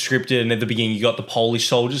just conscripted, and at the beginning you got the Polish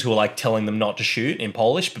soldiers who are like telling them not to shoot in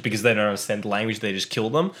Polish, but because they don't understand the language, they just kill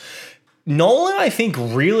them. Nolan, I think,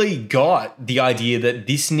 really got the idea that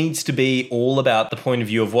this needs to be all about the point of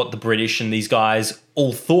view of what the British and these guys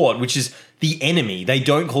all thought, which is the enemy. They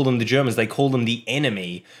don't call them the Germans, they call them the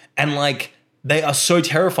enemy. And, like, they are so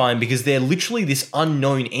terrifying because they're literally this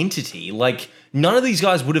unknown entity. Like, none of these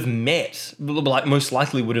guys would have met, like, most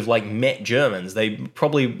likely would have, like, met Germans. They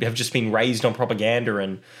probably have just been raised on propaganda,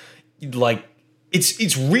 and, like,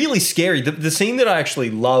 it's really scary. The scene that I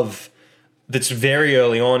actually love that's very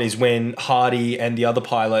early on is when Hardy and the other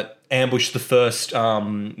pilot ambush the first,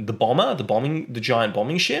 the giant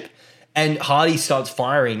bombing ship, and Hardy starts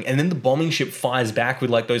firing, and then the bombing ship fires back with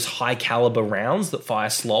like those high caliber rounds that fire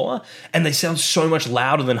slower, and they sound so much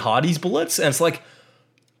louder than Hardy's bullets, and it's like,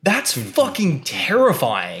 that's fucking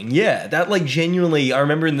terrifying. Yeah, that like genuinely, I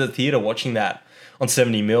remember in the theater watching that on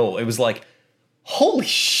 70mm, it was like, holy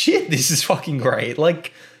shit, this is fucking great.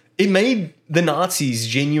 Like, it made the Nazis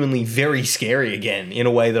genuinely very scary again in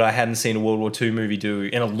a way that I hadn't seen a World War II movie do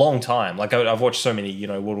in a long time. Like, I've watched so many,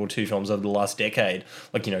 World War II films over the last decade,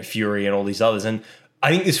 like, Fury and all these others. And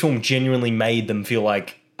I think this film genuinely made them feel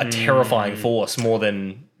like a terrifying force more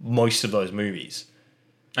than most of those movies.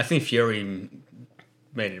 I think Fury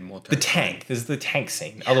made it more terrifying. The tank. There's the tank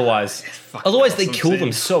scene. Otherwise they awesome kill scene.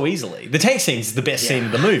 them so easily. The tank scene is the best scene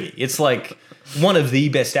of the movie. It's like one of the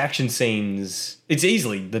best action scenes. It's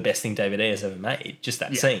easily the best thing David Ayer's ever made. Just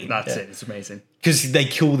that scene. That's it. It's amazing. Because they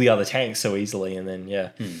kill the other tanks so easily, and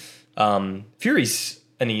then Fury's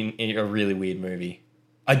a really weird movie.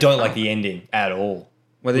 I don't like the ending at all.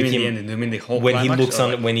 What do you mean the ending? Do you mean the whole when he climax, looks or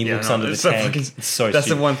under like- when he looks under the it's so tank? fucking- It's so that's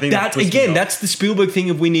stupid. the one thing That puts me again, off. that's the Spielberg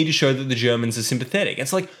thing of we need to show that the Germans are sympathetic.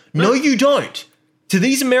 It's like, no, you don't. To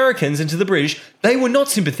these Americans and to the British, they were not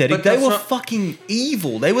sympathetic. But They that's were not- fucking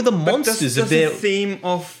evil. They were the monsters that's of their the theme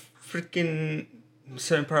of freaking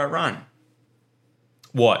Saving Private Ryan.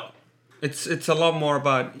 what? It's a lot more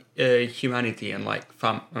about humanity and like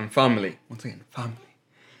family. Once again, family,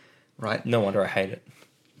 right? No wonder I hate it.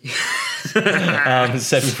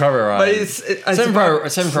 Saving Private Ryan. But it's Saving about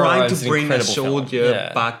Private trying Ryan's to an bring a incredible film. soldier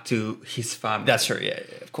Yeah. back to his family. That's true. Yeah,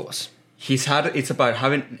 of course. It's about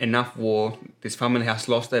having enough war. This family has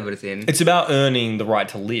lost everything. It's about earning the right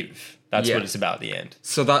to live. That's Yeah. what it's about at the end.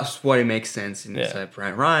 So that's why it makes sense in Yeah. Saving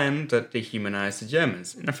Private Ryan that they humanize the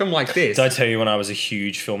Germans. In a film like this, Did I tell you when I was a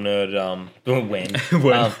huge film nerd? When?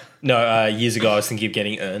 When? Years ago, I was thinking of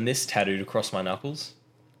getting Earn This tattooed across my knuckles,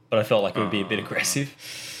 but I felt like it would be a bit aggressive.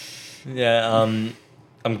 Yeah, I'm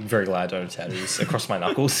very glad I don't have tattoos across my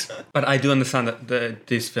knuckles. but I do understand that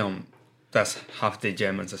this film does have the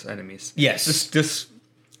Germans as enemies. Yes.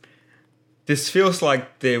 This feels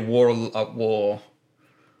like the world at war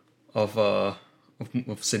of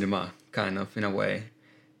cinema, kind of, in a way.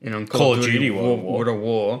 Call of Duty World of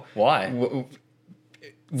War. Why?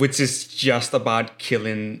 Which is just about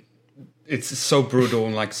killing. It's so brutal,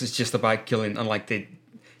 and like it's just about killing, and like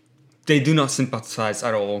they do not sympathize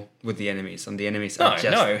at all with the enemies, and the enemies are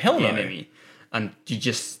just hell the no. enemy. And you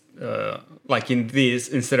just like in this,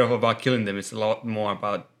 instead of about killing them, it's a lot more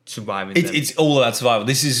about surviving. It's all about survival.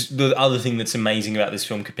 This is the other thing that's amazing about this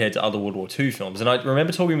film compared to other World War II films. And I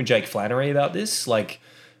remember talking with Jake Flannery about this, like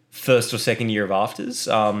first or second year of Afters.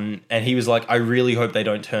 And he was like, I really hope they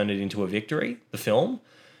don't turn it into a victory, the film.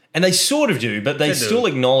 And they sort of do, but they still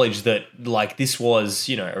acknowledge that like this was,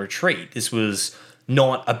 you know, a retreat. This was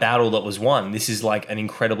not a battle that was won. This is like an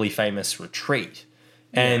incredibly famous retreat.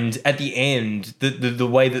 And at the end, the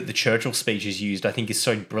way that the Churchill speech is used, I think is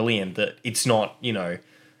so brilliant that it's not, you know,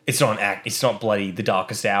 it's not an act. It's not bloody The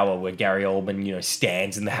Darkest Hour where Gary Oldman, you know,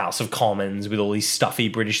 stands in the House of Commons with all these stuffy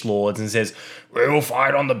British lords and says, we'll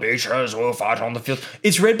fight on the beaches, we'll fight on the field.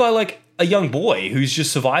 It's read by like a young boy who's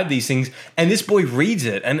just survived these things. And this boy reads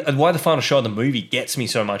it. And why the final shot of the movie gets me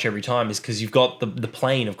so much every time is because you've got the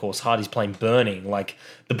plane, of course, Hardy's plane burning. Like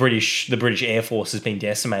the British Air Force has been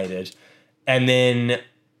decimated. And then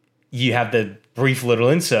you have the brief little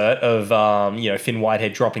insert of, you know, Finn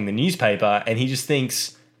Whitehead dropping the newspaper. And he just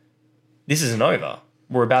thinks, this isn't over.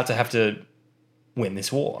 We're about to have to win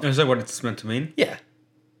this war. Is that what it's meant to mean? Yeah.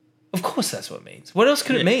 Of course that's what it means. What else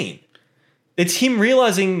could it mean? It's him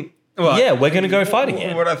realizing, we're going to go fight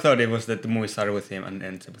again. What I thought it was that the movie started with him and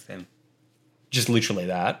ends with him. Just literally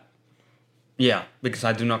that? Yeah, because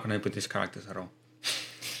I do not connect with these characters at all.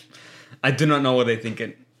 I do not know what they're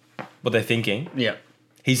thinking. What they're thinking? Yeah.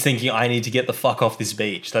 He's thinking, I need to get the fuck off this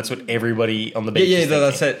beach. That's what everybody on the beach is thinking.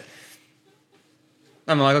 That's it.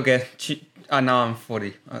 I'm like, okay, now I'm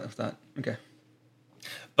 40 out of that. Okay.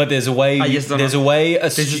 But there's a way. There's a way.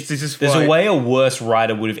 There's a way a worse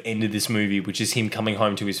writer would have ended this movie, which is him coming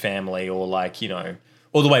home to his family, or like, you know,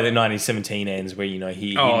 or the way that 1917 ends, where, you know,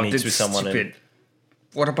 he meets with someone. And,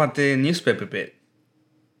 what about the newspaper bit?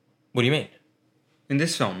 What do you mean? In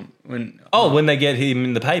this film, when they get him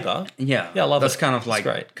in the paper. Yeah, I love that's it. kind of like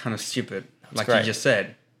great. kind of stupid, like great. you just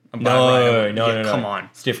said. No. Come on,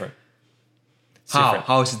 it's different.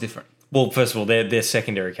 How is it different? Well, first of all, they're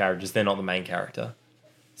secondary characters. They're not the main character.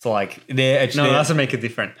 So like they're actually that doesn't make it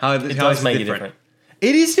different. It does make it different.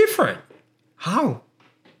 It is different. How?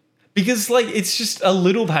 Because like it's just a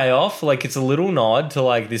little payoff. Like it's a little nod to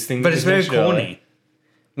like this thing. But it's very corny.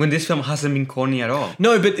 When this film hasn't been corny at all.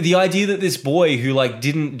 No, but the idea that this boy who like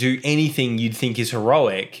didn't do anything you'd think is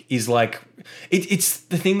heroic is like it's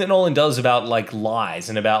the thing that Nolan does about like lies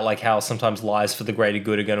and about like how sometimes lies for the greater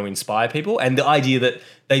good are going to inspire people. And the idea that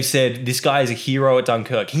they've said this guy is a hero at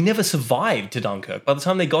Dunkirk. He never survived to Dunkirk. By the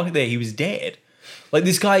time they got there, he was dead. Like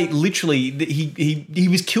this guy literally, he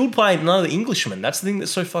was killed by another Englishman. That's the thing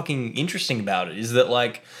that's so fucking interesting about it, is that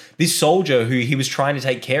like this soldier who he was trying to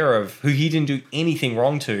take care of, who he didn't do anything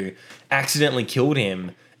wrong to, accidentally killed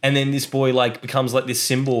him. And then this boy like becomes like this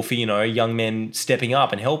symbol for, you know, young men stepping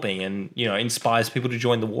up and helping, and, you know, inspires people to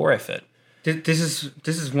join the war effort. This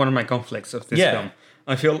is one of my conflicts of this film.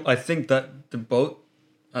 I think that the boat.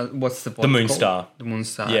 What's the boat? The Moon called? Star. The Moon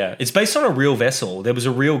Star. Yeah, it's based on a real vessel. There was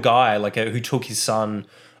a real guy who took his son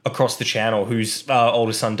across the channel, whose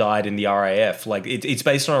oldest son died in the RAF. Like it's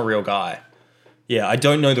based on a real guy. Yeah, I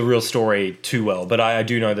don't know the real story too well, but I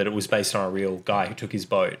do know that it was based on a real guy who took his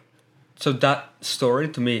boat. So that story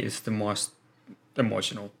to me is the most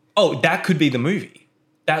emotional. Oh, that could be the movie.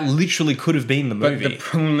 That literally could have been the movie.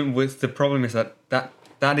 But the problem is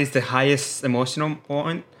that is the highest emotional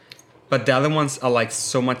point. But the other ones are like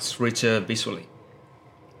so much richer visually.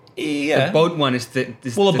 Yeah. The boat one is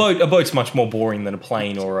a boat's much more boring than a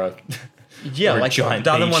plane or a yeah, or a like giant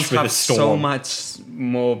the other beach ones with have a storm. so much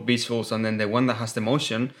more visuals, and then the one that has the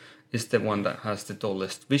motion is the one that has the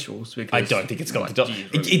dullest visuals. Because I don't think it's got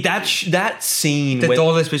that scene. The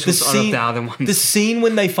dullest visuals are the other ones. The scene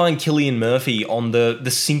when they find Cillian Murphy on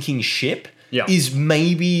the sinking ship. Yeah. Is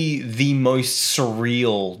maybe the most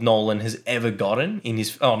surreal Nolan has ever gotten in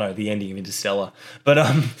his... Oh, no, the ending of Interstellar. But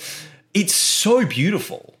it's so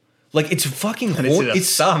beautiful. Like, it's fucking...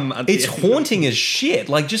 It's haunting as shit.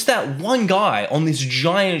 Like, just that one guy on this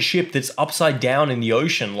giant ship that's upside down in the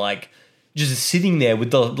ocean, like, just sitting there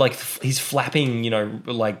with the... Like, he's flapping, you know,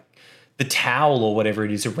 like, the towel or whatever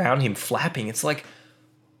it is around him flapping. It's like...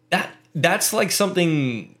 That's like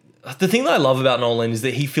something... The thing that I love about Nolan is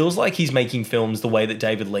that he feels like he's making films the way that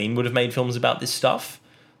David Lean would have made films about this stuff.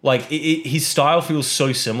 Like, his style feels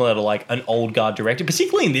so similar to, like, an old guard director,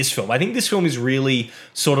 particularly in this film. I think this film is really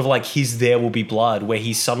sort of like his There Will Be Blood, where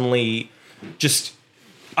he suddenly just...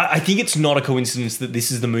 I think it's not a coincidence that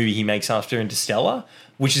this is the movie he makes after Interstellar,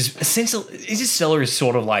 which is essentially... Interstellar is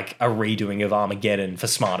sort of like a redoing of Armageddon for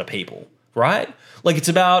smarter people. right? Like it's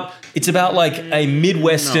about like a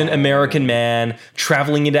Midwestern American man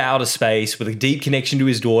traveling into outer space with a deep connection to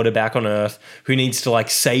his daughter back on Earth who needs to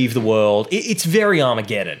like save the world. It's very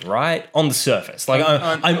Armageddon, right? On the surface. Like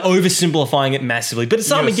I'm oversimplifying it massively, but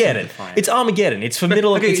it's Armageddon. It's Armageddon. It's for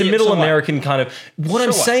middle it's a middle American kind of what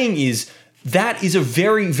I'm saying is that is a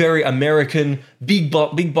very, very American, big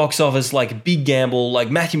box office, like big gamble, like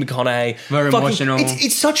Matthew McConaughey. Very emotional.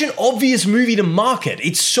 It's such an obvious movie to market.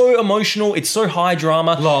 It's so emotional. It's so high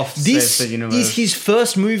drama. This is his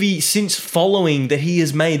first movie since Following that he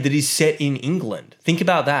has made that is set in England. Think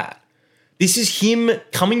about that. This is him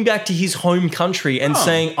coming back to his home country and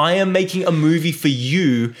saying, I am making a movie for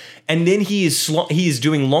you. And then he is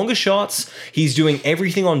doing longer shots. He's doing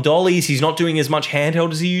everything on dollies. He's not doing as much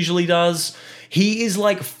handheld as he usually does. He is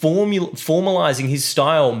like formalizing his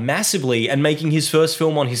style massively and making his first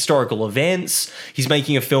film on historical events. He's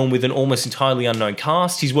making a film with an almost entirely unknown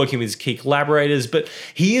cast. He's working with his key collaborators. But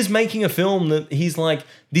he is making a film that he's like,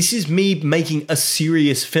 this is me making a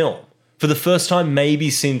serious film. For the first time,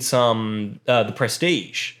 maybe since The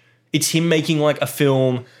Prestige. It's him making like a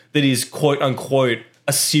film that is quote unquote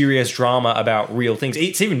a serious drama about real things.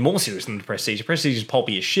 It's even more serious than The Prestige. The Prestige is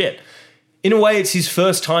pulpy as shit. In a way, it's his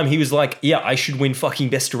first time. He was like, yeah, I should win fucking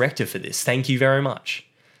Best Director for this. Thank you very much.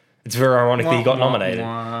 It's very ironic that he got nominated.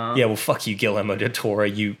 Yeah, well, fuck you, Guillermo del Toro,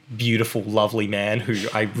 you beautiful, lovely man who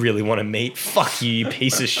I really want to meet. Fuck you, you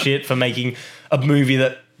piece of shit, for making a movie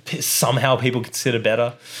that somehow people consider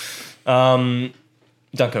better.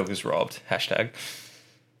 Dunkirk was robbed. Hashtag.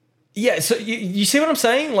 Yeah, so you see what I'm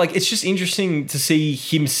saying? Like, it's just interesting to see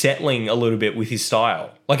him settling a little bit with his style.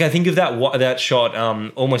 Like, I think of that shot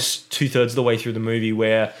almost 2/3 of the way through the movie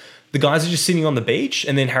where the guys are just sitting on the beach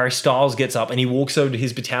and then Harry Styles gets up and he walks over to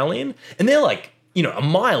his battalion and they're like, a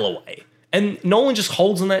mile away. And Nolan just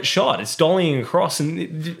holds on that shot. It's dollying across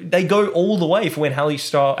and they go all the way for when Harry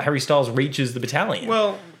Styles reaches the battalion.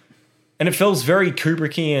 Well... And it feels very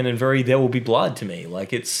Kubrickian and very There Will Be Blood to me.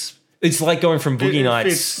 Like it's like going from Boogie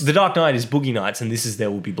Nights. The Dark Knight is Boogie Nights and this is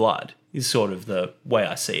There Will Be Blood. Is sort of the way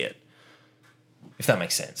I see it. If that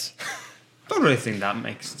makes sense. I don't really think that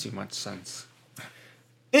makes too much sense.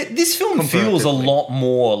 This film feels a lot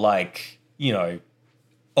more like,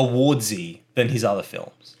 awardsy than his other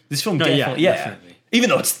films. This film definitely.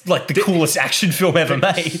 Even though it's like the coolest action film ever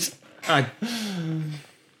made. It's a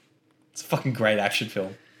fucking great action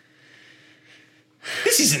film.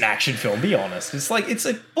 This is an action film, be honest. It's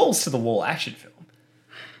a balls to the wall action film.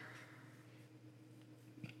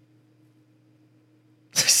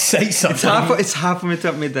 Say something. It's hard for me to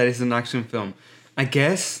admit that it's an action film. I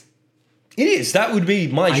guess it is. That would be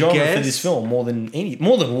my genre for this film more than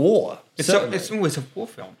war. It's always a war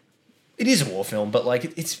film. It is a war film, but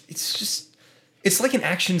like it's like an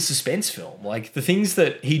action suspense film. Like the things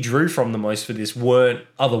that he drew from the most for this weren't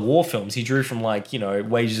other war films. He drew from like,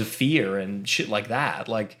 Wages of Fear and shit like that.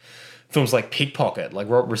 Like films like Pickpocket, like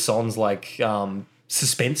Robert Bresson's like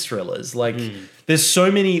suspense thrillers. Like there's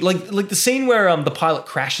so many like the scene where the pilot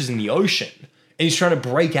crashes in the ocean and he's trying to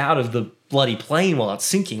break out of the bloody plane while it's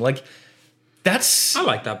sinking. Like I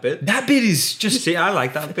like that bit. That bit is just... See, I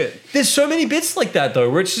like that bit. There's so many bits like that, though,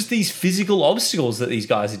 where it's just these physical obstacles that these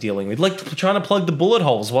guys are dealing with. Like trying to plug the bullet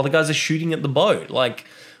holes while the guys are shooting at the boat. Like,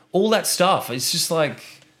 all that stuff. It's just like...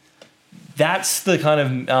 That's the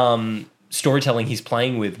kind of storytelling he's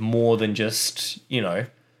playing with more than just, the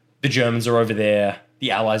Germans are over there,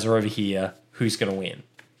 the Allies are over here, who's going to win?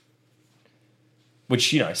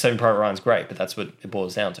 Which, Saving Private Ryan's great, but that's what it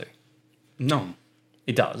boils down to. No.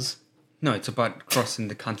 It does. No, it's about crossing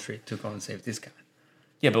the country to go and save this guy.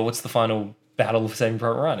 Yeah, but what's the final battle of Saving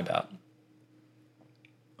Private Ryan about?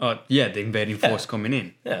 The invading force coming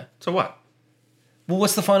in. Yeah. So what? Well,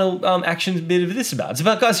 what's the final action bit of this about? It's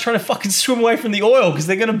about guys trying to fucking swim away from the oil because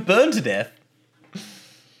they're going to burn to death.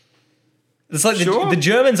 It's like the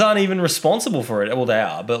Germans aren't even responsible for it. Well, they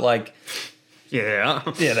are, but like... Yeah, they are.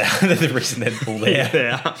 Yeah, they are. They're the reason they're all there. Yeah, they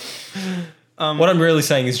are. What I'm really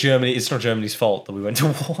saying is it's not Germany's fault that we went to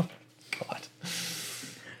war. God.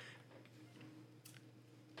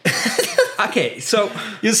 Okay, so...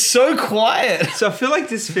 You're so quiet. So I feel like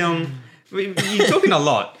this film... You're talking a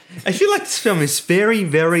lot. I feel like this film is very,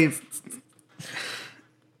 very...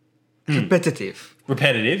 repetitive.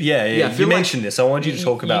 Repetitive? Yeah. You mentioned this. I want you to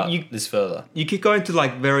talk about this further. You keep going to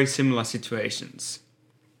like very similar situations.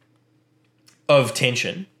 Of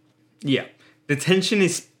tension? Yeah. The tension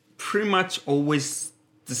is pretty much always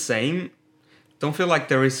the same. Don't feel like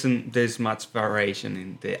there's much variation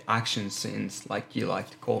in the action scenes, like you like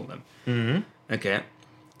to call them. Mm-hmm. Okay.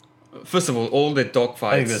 First of all the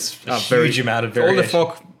dogfights are huge amount of variation.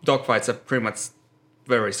 All the dogfights are pretty much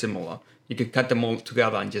very similar. You could cut them all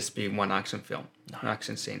together and just be one action film, an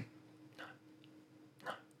action scene.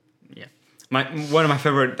 No. Yeah. One of my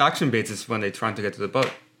favorite action beats is when they're trying to get to the boat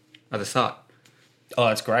at the start. Oh,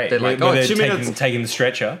 that's great. They're like, they're 2 minutes. taking the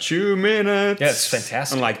stretcher. 2 minutes. Yeah, it's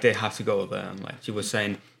fantastic. And like they have to go there. And like you were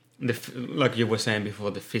saying, like you were saying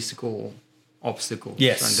before, the physical obstacles.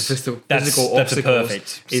 Yes. And the physical That's obstacles a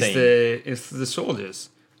perfect scene. is the soldiers.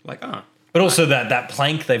 Like, But also that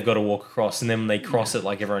plank they've got to walk across, and then when they cross it,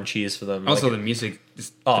 like everyone cheers for them. Also, like, the music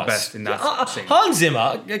is the best in that scene. Hans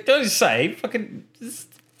Zimmer, don't say fucking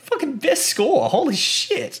best score. Holy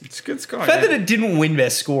shit! It's a good score. The fact that it didn't win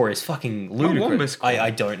best score is fucking ludicrous. Best score?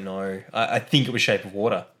 I don't know. I think it was Shape of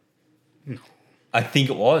Water. No. I think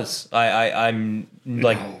it was. I'm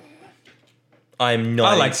like. No. I'm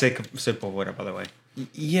not. I like Shape of Water, by the way.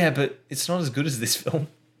 Yeah, but it's not as good as this film.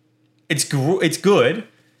 It's good.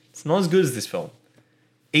 It's not as good as this film.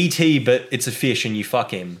 E.T., but it's a fish and you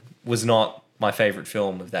fuck him, was not my favourite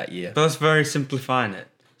film of that year. But that's very simplifying it.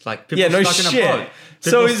 It's like people stuck in a boat.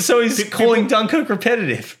 So he's calling Dunkirk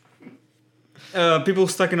repetitive. People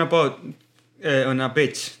stuck in a boat on a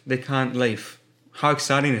beach. They can't leave. How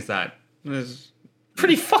exciting is that? It's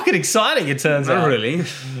pretty fucking exciting, it turns out. Not really.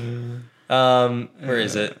 Where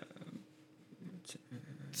is it?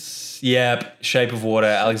 Yep, Shape of Water,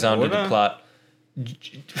 Alexander Desplat.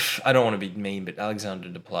 I don't want to be mean, but Alexander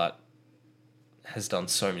Desplat has done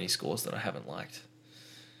so many scores that I haven't liked.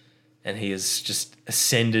 And he has just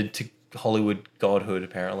ascended to Hollywood godhood,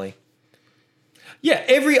 apparently. Yeah,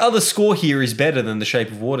 every other score here is better than the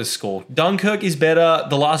Shape of Water's score. Dunkirk is better.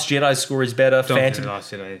 The Last Jedi's score is better. Phantom.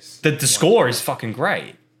 The score is fucking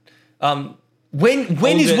great. When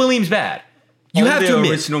is Williams bad? You have to admit.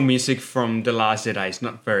 The original music from The Last Jedi is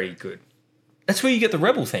not very good. That's where you get the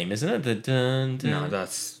Rebel theme, isn't it? The dun, dun. No,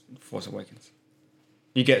 that's Force Awakens.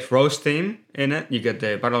 You get Rose theme in it. You get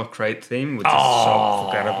the Battle of Crate theme, which is so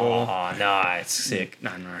forgettable. Oh, no, it's sick.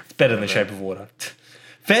 No. It's better than Shape of Water.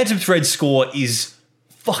 Phantom Thread's score is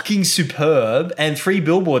fucking superb, and 3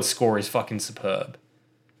 Billboards' score is fucking superb.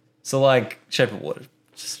 So, like, Shape of Water,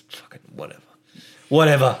 just fucking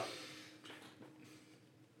whatever.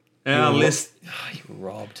 List. You're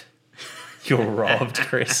robbed. You're robbed,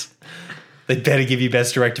 Chris. They better give you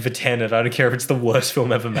Best Director for Tenet. I don't care if it's the worst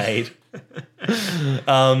film ever made.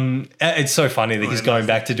 It's so funny that he's going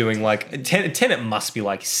back to doing like Tenet must be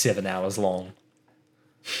like 7 hours long.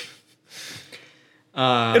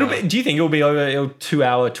 Do you think it'll be over 2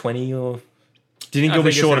 hour 20 or do you think it'll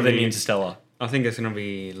be shorter than Interstellar? I think it's gonna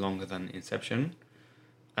be longer than Inception.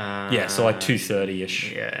 Yeah, so like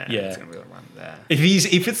 2:30ish. Yeah, it's gonna be around there.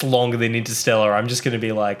 If it's longer than Interstellar, I'm just gonna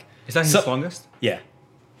be like, is that his longest? Yeah.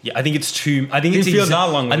 Yeah, I think it's two. I think it's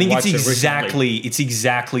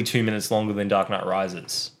exactly 2 minutes longer than Dark Knight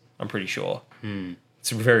Rises. I'm pretty sure.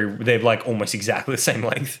 They're like almost exactly the same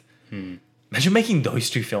length. Imagine making those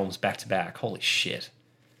two films back to back. Holy shit!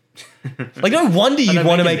 Like no wonder you'd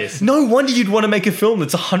want to make a film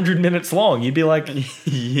that's 100 minutes long. You'd be like,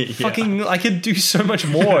 fucking, I could do so much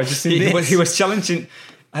more. Just in this. He was challenging.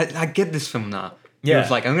 I get this film now. Yeah. He was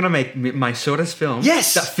like, I'm gonna make my shortest film.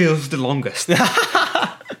 Yes, that feels the longest.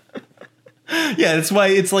 Yeah, that's why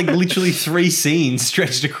it's like literally 3 scenes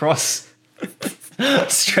stretched across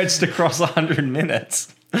 100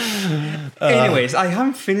 minutes. Anyways, I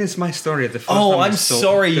haven't finished my story. I'm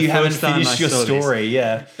sorry you haven't finished your story.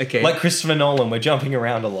 Yeah. Okay. Like Christopher Nolan, we're jumping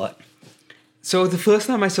around a lot. So the first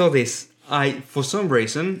time I saw this, for some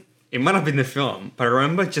reason, it might have been the film, but I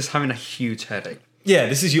remember just having a huge headache. Yeah,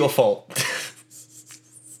 this is your fault.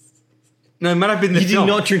 No, it might have been the film. You did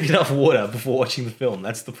not drink enough water before watching the film.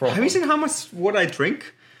 That's the problem. Have you seen how much water I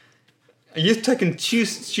drink? You've taken two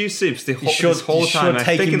sips this whole time. I've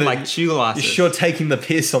taken like 2 glasses. You're sure taking the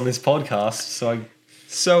piss on this podcast.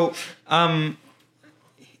 So I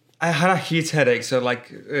had a huge headache. So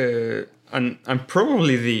like, I'm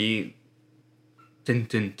probably the. It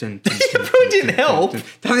probably didn't help.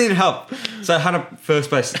 That didn't help. So I had a first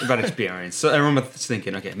bad experience. So I remember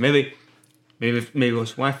thinking, okay, maybe it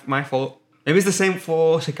was my fault. Maybe it's the same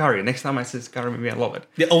for Sicario. Next time I see Sicario, maybe I love it.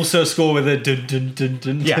 Yeah, also a score with a dun dun dun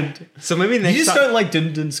dun. Yeah. So maybe next time... You just don't like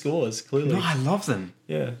dun dun scores, clearly. No, I love them.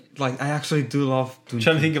 Yeah. Like, I actually do love... I'm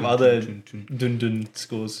trying to think of other dun dun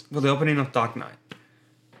scores. Well, the opening of Dark Knight.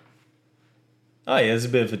 Oh, yeah, there's a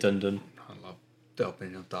bit of a dun dun. I love the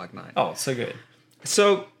opening of Dark Knight. Oh, it's so good.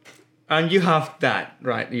 So, and you have that,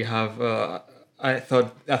 right? You have... I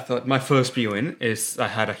thought my first viewing is I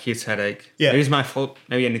had a huge headache. Yeah. Maybe it's my fault.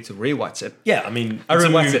 Maybe I need to rewatch it. Yeah, I mean, I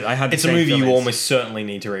rewatched it. It's a movie you almost certainly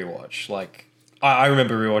need to rewatch. Like, I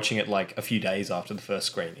remember rewatching it like a few days after the first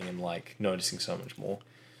screening and like noticing so much more.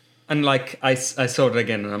 And like I saw it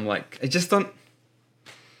again, and I'm like, I just don't.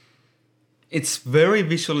 It's very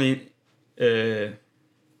visually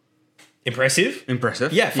Impressive.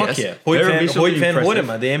 Yeah, fuck yes. yeah. Hoyt van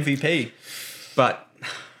Hoytema, the MVP. But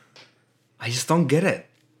I just don't get it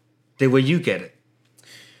the way you get it.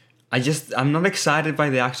 I'm not excited by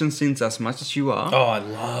the action scenes as much as you are. Oh, I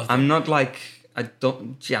love I'm not like, I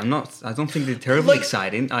don't think they're terribly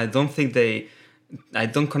exciting. I don't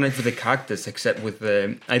connect with the characters except with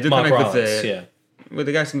I do Mark connect Rylance, with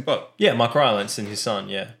the guys in the boat. Yeah, Mark Rylance and his son,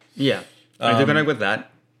 yeah. Yeah. I do connect with that.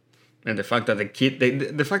 And the fact that the kid,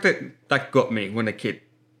 the fact that got me when the kid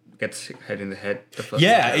gets hit in the head.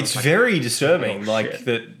 It's like, very disturbing. Like shit.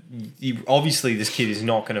 That, obviously this kid is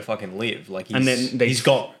not going to fucking live. Like he's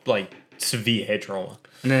got like severe head trauma.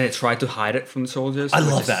 And then they try to hide it from the soldiers. I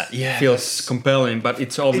love that. Yeah, feels compelling, but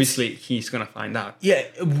it's obviously he's gonna find out. Yeah.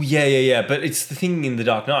 But it's the thing in The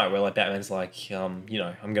Dark Knight where like Batman's like, I'm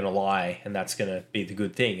gonna lie, and that's gonna be the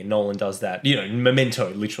good thing. And Nolan does that.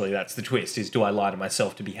 Memento, literally, that's the twist: is do I lie to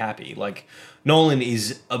myself to be happy? Like Nolan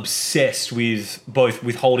is obsessed with both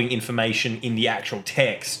withholding information in the actual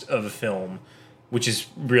text of a film, which is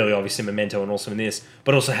really obviously Memento and also in this,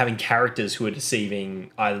 but also having characters who are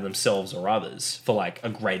deceiving either themselves or others for like a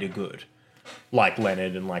greater good, like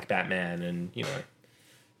Leonard and like Batman and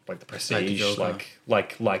like the Prestige,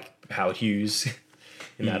 like Howard Hughes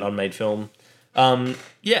in that unmade film.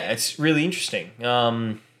 It's really interesting.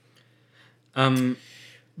 I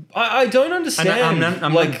don't understand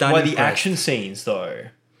I'm why impressed. the action scenes though.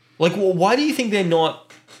 Like, why do you think they're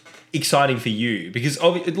not exciting for you? Because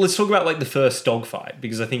let's talk about like the first dogfight,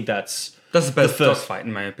 because I think that's the best dogfight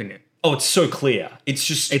in my opinion. Oh, it's so clear.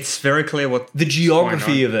 It's very clear what the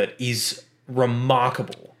geography of it is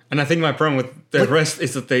remarkable. And I think my problem with the rest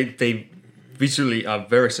is that they visually are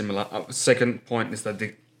very similar. Second point is that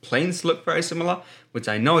the planes look very similar, which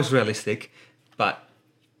I know is realistic, but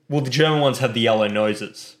the German ones have the yellow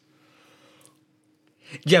noses.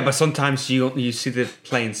 Yeah, but sometimes you see the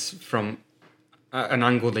planes from an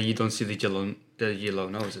angle that you don't see the yellow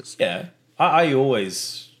noses. Yeah, I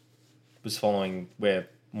always was following where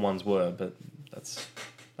ones were, but that's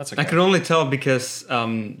okay. I could only tell because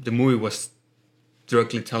the movie was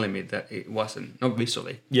directly telling me that it wasn't, not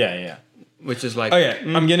visually. Yeah. Which is like,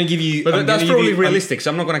 I'm gonna give you, but that's probably realistic. So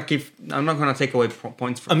I'm not gonna take away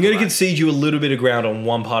points from. I'm gonna concede you a little bit of ground on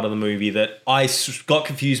one part of the movie that I got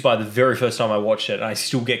confused by the very first time I watched it, and I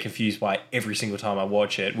still get confused by every single time I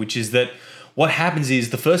watch it. Which is that what happens is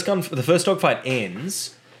the first dogfight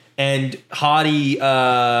ends, and Hardy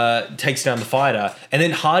takes down the fighter, and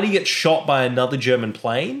then Hardy gets shot by another German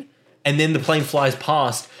plane, and then the plane flies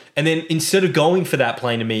past. And then instead of going for that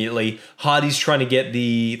plane immediately, Hardy's trying to get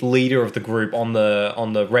the leader of the group on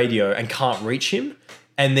the radio and can't reach him.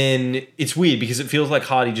 And then it's weird because it feels like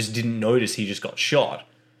Hardy just didn't notice he just got shot.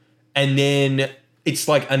 And then it's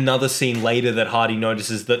like another scene later that Hardy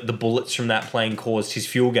notices that the bullets from that plane caused his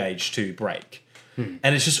fuel gauge to break. And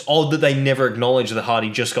it's just odd that they never acknowledge that Hardy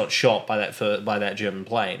just got shot by that German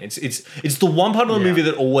plane. It's the one part of the movie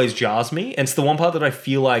that always jars me, and it's the one part that I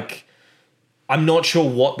feel like I'm not sure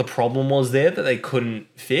what the problem was there that they couldn't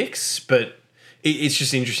fix, but it's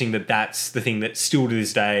just interesting that that's the thing that still to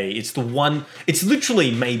this day, it's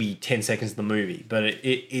literally maybe 10 seconds of the movie, but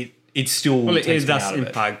it still takes me does out of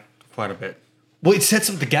impact quite a bit. Well, it sets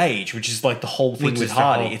up the gauge, which is like the whole thing with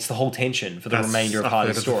Hardy. It's the whole tension for the remainder of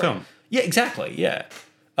Hardy's story. Film. Yeah, exactly, yeah.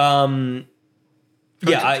 Can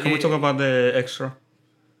we talk about the extra?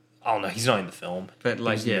 Oh no, he's not in the film. But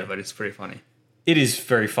but it's pretty funny. It is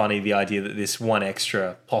very funny, the idea that this one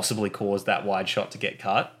extra possibly caused that wide shot to get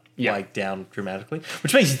cut, like down dramatically,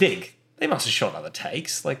 which makes you think they must have shot other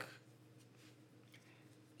takes. Like,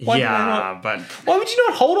 but why would you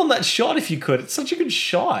not hold on that shot if you could? It's such a good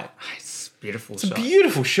shot. It's a beautiful. It's a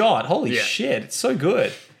beautiful shot. Holy shit! It's so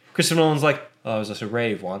good. Christopher Nolan's like, I was at a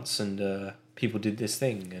rave once, and people did this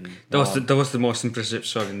thing, and that was the most impressive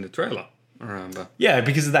shot in the trailer. I remember. Yeah,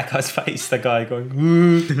 because of that guy's face. That guy going,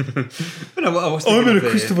 I'm in a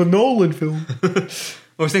Christopher Nolan film. I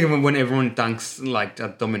was thinking when everyone dunks like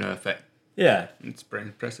a domino effect. Yeah. It's pretty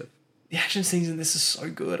impressive. The action scenes in this is so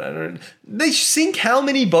good. They sink how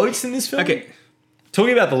many boats in this film? Okay.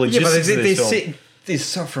 Talking about the logistics of this film. They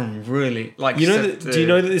suffer really like. Do you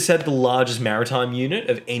know that this had the largest maritime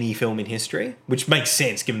unit of any film in history? Which makes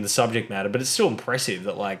sense given the subject matter, but it's still impressive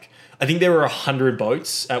that like I think there were 100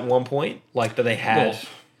 boats at one point, like that they had. Well,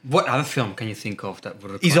 what other film can you think of that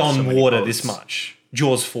would is on water this much?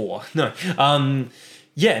 Jaws 4. No.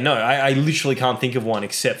 I literally can't think of one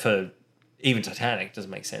except for even Titanic.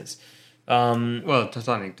 Doesn't make sense. Well,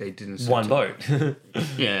 Titanic, they didn't. shoot One it. boat.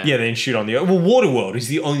 Yeah. Yeah, they didn't shoot on the... Well, Waterworld is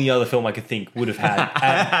the only other film I could think would have had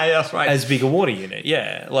That's right. as big a water unit.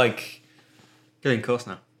 Yeah, like... Kevin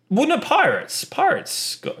Costner. Well, no, Pirates.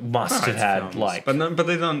 Must have Pirates had, films. like... But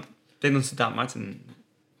they don't see that much in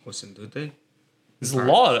Ocean, do they? There's a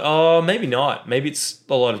lot. Oh, maybe not. Maybe it's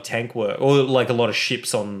a lot of tank work or like a lot of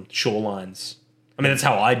ships on shorelines. I mean, that's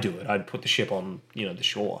how I'd do it. I'd put the ship on, the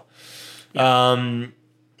shore.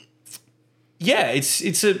 Yeah,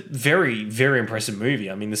 it's a very, very impressive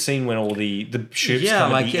movie. I mean, the scene when all the ships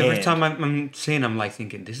come at the every end. time I'm seeing, I'm like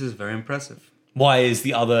thinking, this is very impressive. Why is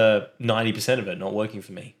the other 90% of it not working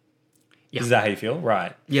for me? Yeah. Is that how you feel?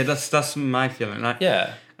 Right. Yeah, that's my feeling.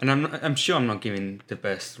 Yeah. And I'm sure I'm not giving the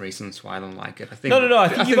best reasons why I don't like it. I think No. I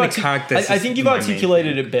think I you've you've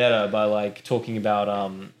articulated it better by like talking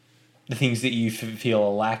about the things that you feel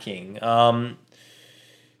are lacking.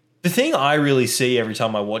 The thing I really see every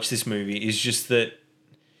time I watch this movie is just that.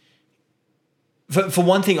 For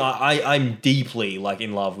one thing, I'm deeply like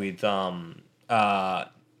in love with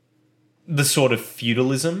the sort of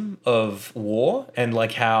feudalism of war and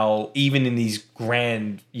like how even in these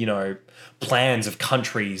grand, plans of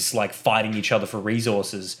countries like fighting each other for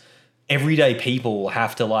resources, everyday people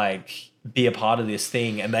have to like be a part of this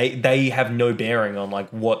thing and they have no bearing on like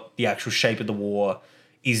what the actual shape of the war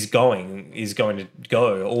is going to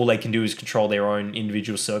go. All they can do is control their own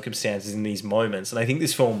individual circumstances in these moments. And I think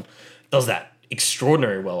this film does that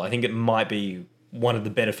extraordinarily well. I think it might be one of the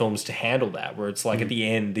better films to handle that, where it's like at the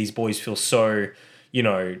end, these boys feel so,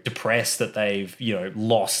 depressed that they've,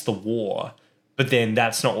 lost the war. But then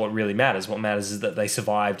that's not what really matters. What matters is that they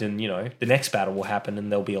survived and, the next battle will happen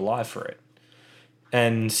and they'll be alive for it.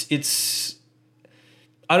 And it's...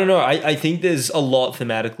 I don't know. I think there's a lot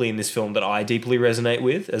thematically in this film that I deeply resonate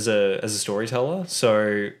with as a storyteller.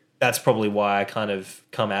 So that's probably why I kind of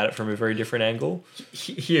come at it from a very different angle.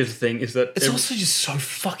 Here's the thing: is that it's also just so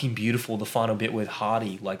fucking beautiful. The final bit with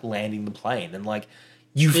Hardy like landing the plane and like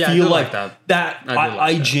you feel like that.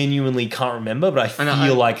 I genuinely can't remember, but I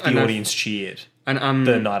feel like the audience cheered. And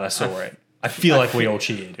the night I saw it, I feel like we all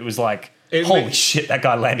cheered. It was like, holy shit, that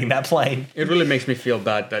guy landing that plane. It really makes me feel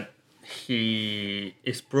bad that he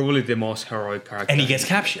is probably the most heroic character. And he gets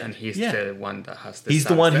captured. And he's the one that has the... He's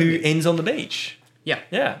the one who ends on the beach. Yeah.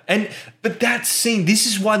 Yeah. But that scene, this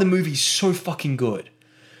is why the movie's so fucking good.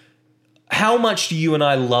 How much do you and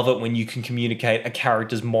I love it when you can communicate a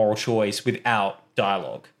character's moral choice without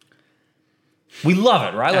dialogue? We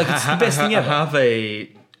love it, right? Like, it's the best thing ever. I have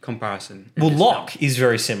a comparison. Well, Locke is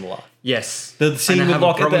very similar. Yes. The scene with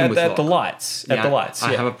Locke at the lights. At the lights,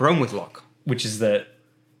 I have a problem with Locke. Which is that...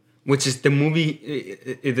 Which is the movie,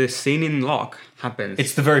 the scene in Locke happens.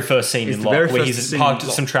 It's the very first scene in Locke where he's parked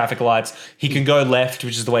at some traffic lights. He can go left,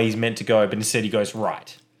 which is the way he's meant to go, but instead he goes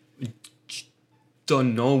right.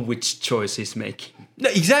 Don't know which choice he's making.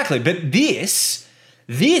 No, exactly, but this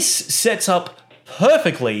sets up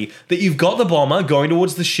perfectly that you've got the bomber going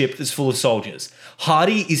towards the ship that's full of soldiers.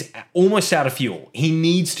 Hardy is almost out of fuel. He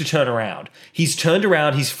needs to turn around. He's turned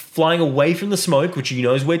around. He's flying away from the smoke, which he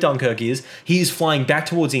knows where Dunkirk is. He is flying back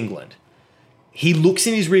towards England. He looks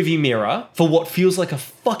in his rearview mirror for what feels like a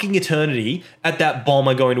fucking eternity at that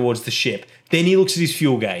bomber going towards the ship. Then he looks at his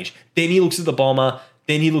fuel gauge. Then he looks at the bomber.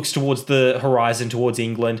 Then he looks towards the horizon, towards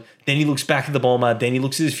England. Then he looks back at the bomber. Then he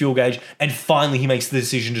looks at his fuel gauge. And finally he makes the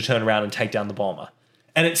decision to turn around and take down the bomber.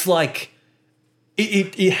 And it's like,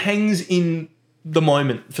 it hangs in the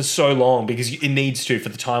moment for so long because it needs to for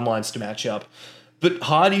the timelines to match up. But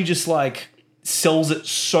Hardy just like sells it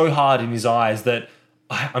so hard in his eyes that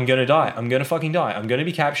I'm going to die. I'm going to fucking die. I'm going to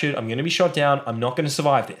be captured. I'm going to be shot down. I'm not going to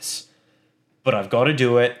survive this. But I've got to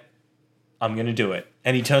do it. I'm going to do it.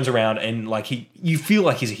 And he turns around and like you feel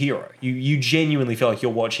like he's a hero. You genuinely feel like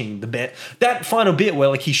you're watching that final bit where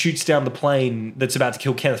like he shoots down the plane that's about to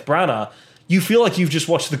kill Kenneth Branagh. You feel like you've just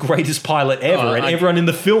watched the greatest pilot ever, and everyone in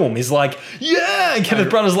the film is like, yeah, and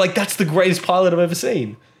Kenneth Branagh's like, that's the greatest pilot I've ever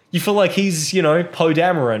seen. You feel like he's, Poe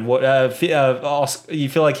Dameron. You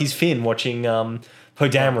feel like he's Finn watching Poe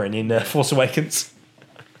Dameron in Force Awakens.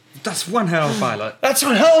 That's one hell of a pilot. That's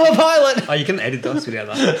one hell of a pilot! Oh, you can edit those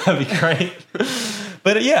together. That'd be great.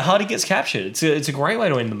 But yeah, Hardy gets captured. It's a great way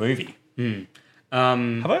to end the movie.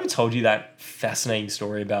 Have I ever told you that fascinating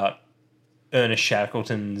story about Ernest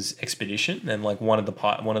Shackleton's expedition and like one of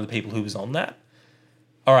the people who was on that?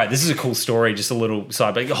 All right, this is a cool story, just a little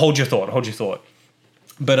side, but hold your thought.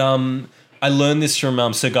 But I learned this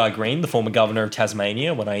from Sir Guy Green, the former governor of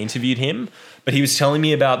Tasmania, when I interviewed him. But he was telling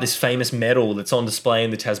me about this famous medal that's on display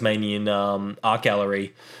in the Tasmanian art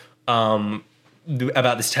gallery,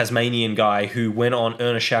 about this Tasmanian guy who went on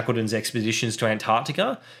Ernest Shackleton's expeditions to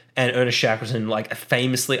Antarctica, And Ernest Shackleton, like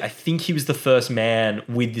famously, I think he was the first man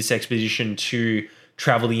with this expedition to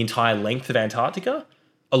travel the entire length of Antarctica,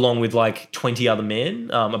 along with like 20 other men,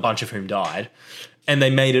 a bunch of whom died. And they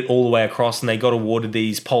made it all the way across, and they got awarded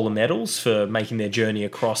these polar medals for making their journey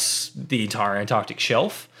across the entire Antarctic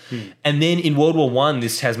shelf. And then in World War One,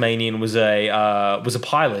 this Tasmanian was a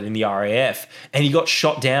pilot in the RAF, and he got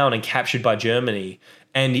shot down and captured by Germany.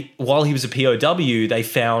 And while he was a POW, they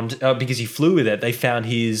found, because he flew with it, they found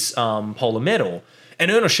his polar medal. And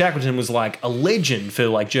Ernest Shackleton was like a legend for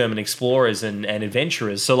like German explorers and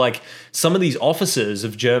adventurers. So like some of these officers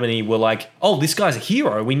of Germany were like, oh, this guy's a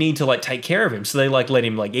hero. We need to like take care of him. So they like let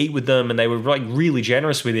him like eat with them, and they were like really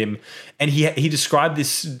generous with him. And he described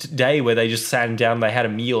this day where they just sat him down, they had a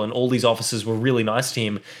meal, and all these officers were really nice to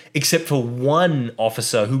him, except for one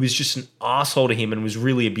officer who was just an asshole to him and was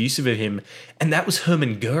really abusive of him. And that was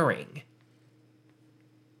Hermann Goering,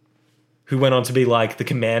 who went on to be like the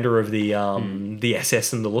commander of the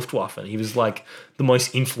SS and the Luftwaffe. And he was like the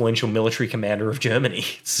most influential military commander of Germany.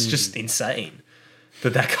 It's just insane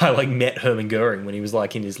that guy like met Hermann Goering when he was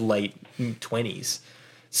like in his late 20s.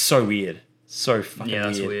 So weird. So fucking weird. Yeah,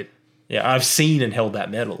 that's weird. Yeah, I've seen and held that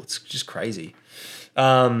medal. It's just crazy.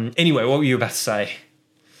 Anyway, what were you about to say?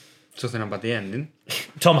 Something about the ending.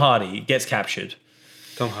 Tom Hardy gets captured.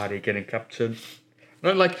 Tom Hardy getting captured.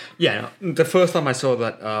 No, like, yeah, the first time I saw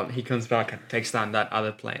that he comes back and takes down that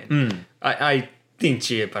other plane, I didn't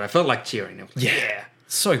cheer, but I felt like cheering. It was like, yeah.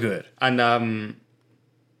 So good. And and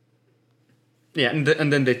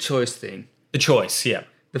then the choice thing. The choice, yeah.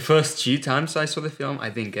 The first few times I saw the film, I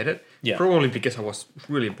didn't get it. Yeah. Probably because I was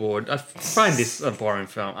really bored. I find this a boring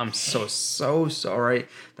film. I'm so sorry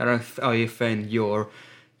that I offend your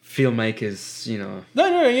filmmakers,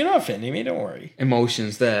 No, you're not offending me. Don't worry.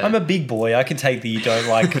 Emotions there. I'm a big boy. I can take that you don't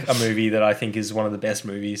like a movie that I think is one of the best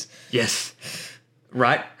movies. Yes.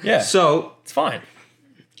 Right? Yeah. So it's fine.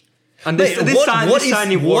 And this time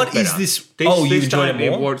it worked better. This? You enjoyed it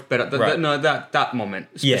more? It worked better. That moment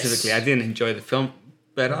specifically. Yes. I didn't enjoy the film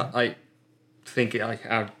better. I think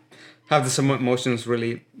I have some emotions.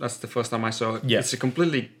 Really, that's the first time I saw it. Yeah. It's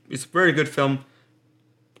a very good film.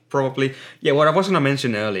 Probably. Yeah, what I was going to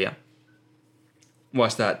mention earlier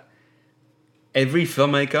was that every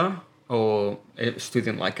filmmaker or a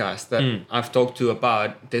student like us that I've talked to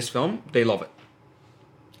about this film, they love it.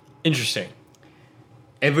 Interesting.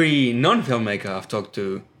 Every non-filmmaker I've talked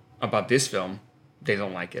to about this film, they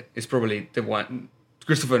don't like it. It's probably the one,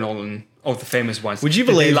 Christopher Nolan, of the famous ones. Would you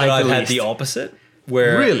believe that I've had the opposite?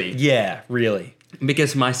 Where, really? Yeah, really.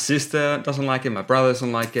 Because my sister doesn't like it, my brother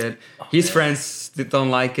doesn't like it, his friends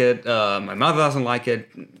don't like it, my mother doesn't like it,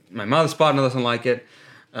 my mother's partner doesn't like it,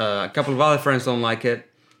 a couple of other friends don't like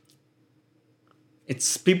it.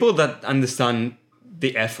 It's people that understand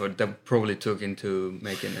the effort that probably took into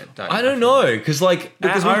making it. I don't know, because like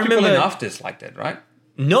because I most people remember in Afters liked it, right?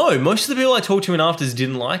 No, most of the people I talked to in Afters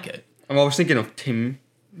didn't like it. I was thinking of Tim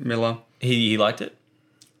Miller. He liked it.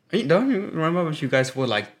 Don't you remember when you guys were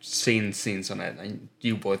like seeing scenes on it, and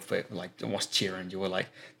you both were like was cheering? You were like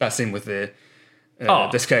that scene with the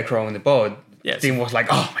scarecrow on the board. Yeah, Tim was like,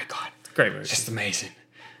 "Oh my god, great movie, just amazing."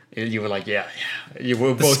 You were like, "Yeah." You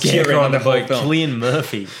were the both cheering on the whole film. Cillian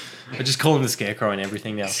Murphy. I just call him the Scarecrow and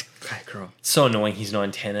everything now. Scarecrow. It's so annoying he's not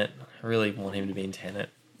in Tenet. I really want him to be in Tenet.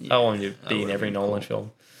 I want him to be in every Nolan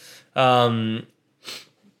film.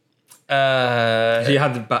 So you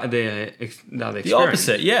had the experience. The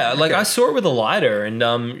opposite, yeah. Like I saw it with a lighter,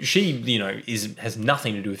 and she, has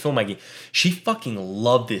nothing to do with filmmaking. She fucking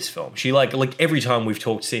loved this film. She like every time we've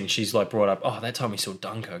talked since, she's like brought up, oh, that time we saw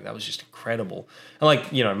Dunkirk, that was just incredible. And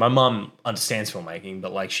like my mum understands filmmaking,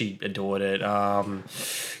 but like she adored it.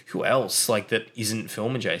 Who else like that isn't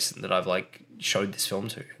film adjacent that I've like showed this film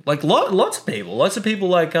to? Like lots of people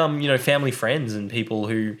like family friends and people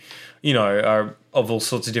who are of all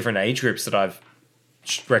sorts of different age groups that I've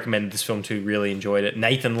recommended this film to, really enjoyed it.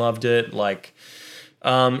 Nathan loved it. Like,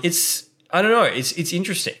 it's I don't know. It's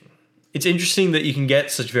interesting. It's interesting that you can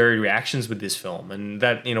get such varied reactions with this film, and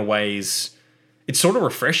that in a way it's sort of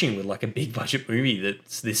refreshing with like a big budget movie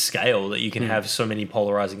that's this scale that you can have so many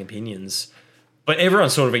polarizing opinions, but everyone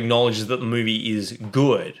sort of acknowledges that the movie is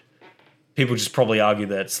good. People just probably argue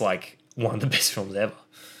that it's like one of the best films ever.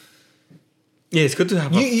 Yeah, it's good to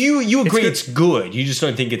have. You agree it's good. You just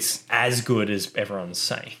don't think it's as good as everyone's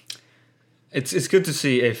saying. It's good to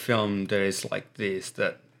see a film that is like this,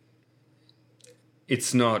 that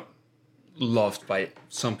it's not loved by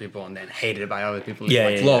some people and then hated by other people.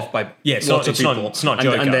 It's loved by lots of people. It's not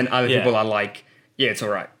Joker. And then other people are like, yeah, it's all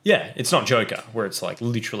right. Yeah, it's not Joker, where it's like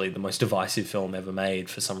literally the most divisive film ever made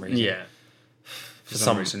for some reason. Yeah. for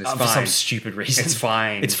some reason. It's for fine. some stupid reason. It's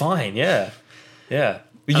fine. It's fine. Yeah.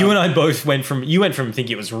 But you and I both went from thinking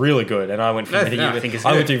it was really good, and I went from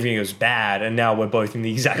thinking it was bad, and now we're both in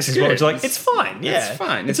the exact same spot. It's like it's fine. Yeah, it's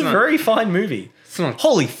fine. It's a very fine movie. It's not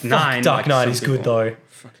Holy fuck, Dark Knight is good though.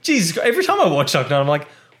 Jesus, every time I watch Dark Knight, I'm like,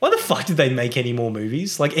 why the fuck did they make any more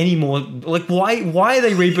movies? Like why are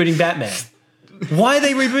they rebooting Batman? Why are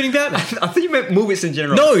they rebooting Batman? I think you meant movies in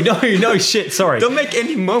general. No, shit, sorry. Don't make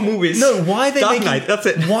any more movies. No, why are they Dark making... Knight, that's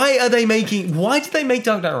it. Why did they make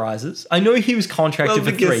Dark Knight Rises? I know he was contracted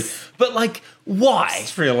for 3, but like, why?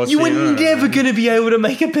 You were never going to be able to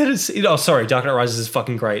make a better... Oh, sorry, Dark Knight Rises is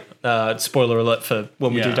fucking great. Spoiler alert for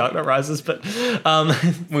when we do Dark Knight Rises, but...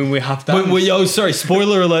 when we have that... sorry,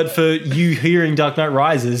 spoiler alert for you hearing Dark Knight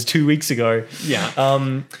Rises 2 weeks ago. Yeah.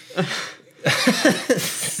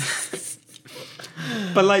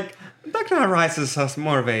 But like Dark Knight Rises has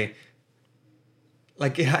more of a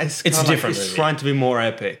it's a different it's movie. trying to be more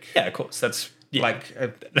epic. Yeah, of course. That's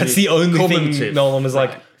the only thing Nolan was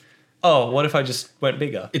like, oh, what if I just went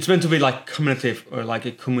bigger? It's meant to be like cumulative or like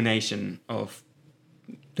a culmination of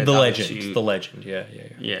the legend.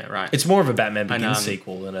 Yeah, right. It's more of a Batman Begins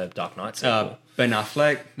sequel than a Dark Knight sequel. Ben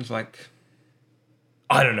Affleck was like,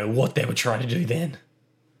 I don't know what they were trying to do then.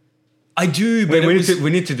 I do, but we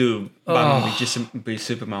need to do Batman be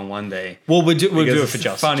Superman one day. Well, we'll do it for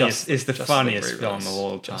Justice. It's the funniest film of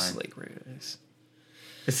all time. Justice League re-release.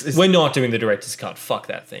 We're not doing the director's cut. Fuck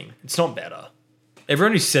that thing. It's not better.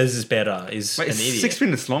 Everyone who says it's better is an idiot. 6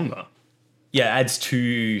 minutes longer. Yeah, adds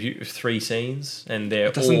 2-3 scenes, and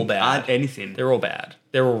they're all bad. Add anything. They're all bad.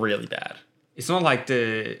 They're all really bad. It's not like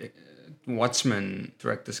the Watchmen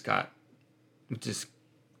director's cut, which is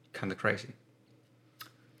kind of crazy.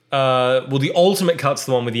 Well, the ultimate cut's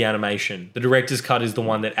the one with the animation. The director's cut is the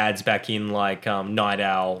one that adds back in like Night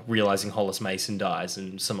Owl realizing Hollis Mason dies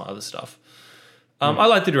and some other stuff. I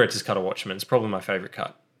like the director's cut of Watchmen. It's probably my favorite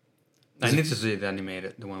cut. I need to see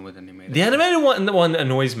the one with animated. The animated one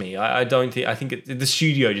annoys me. I think the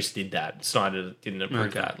studio just did that. Snyder didn't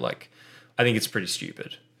approve that. Like, I think it's pretty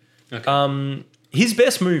stupid. Okay. His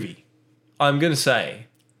best movie, I'm gonna say,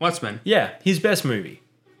 Watchmen. Yeah, his best movie.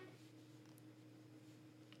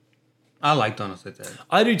 I like Dawn of the Dead.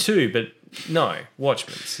 I do too, but no,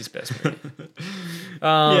 Watchmen's his best movie.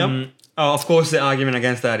 Yeah. Oh, of course, the argument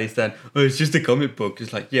against that is that it's just a comic book.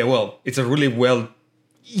 It's like, yeah, well, it's a really well.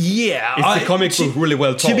 Yeah, it's the comic book really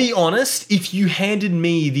well told. To be honest, if you handed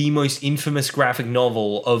me the most infamous graphic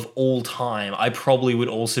novel of all time, I probably would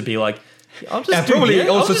also be like, I'll just change the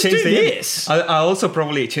ending. I'll also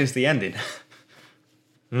probably change the ending.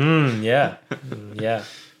 Yeah.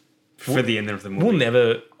 For the ending of the movie. We'll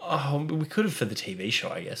never... Oh, we could have for the TV show,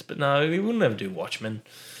 I guess. But no, we will never do Watchmen.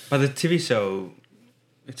 But the TV show,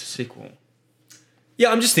 it's a sequel.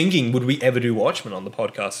 Yeah, I'm just thinking, would we ever do Watchmen on the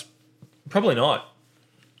podcast? Probably not.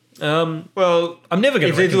 Well, I'm never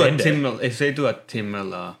going to recommend it. If they do a Tim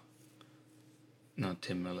Miller... Not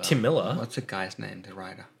Tim Miller. Tim Miller? What's the guy's name, the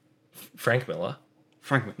writer? Frank Miller.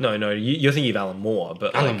 Frank Miller. No, you're thinking of Alan Moore.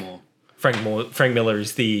 But Alan Moore. Frank Miller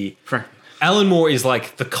is the... Frank. Alan Moore is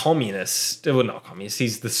like the communist, well, not communist,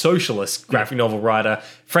 he's the socialist graphic novel writer.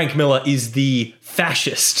 Frank Miller is the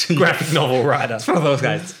fascist graphic novel writer. It's one of those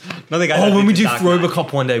guys. Not the guy when we do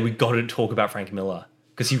RoboCop one day, we got to talk about Frank Miller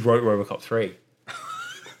because he wrote RoboCop 3.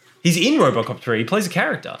 He's in RoboCop 3. He plays a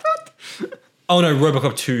character. What? Oh no,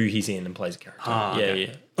 RoboCop 2 he's in and plays a character.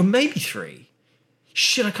 Yeah. Or maybe 3.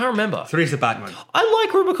 Shit, I can't remember. 3 is the bad one. I like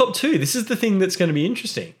RoboCop 2. This is the thing that's going to be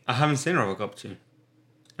interesting. I haven't seen RoboCop 2.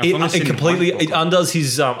 It undoes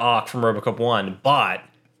his arc from RoboCop 1, but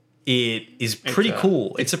it is pretty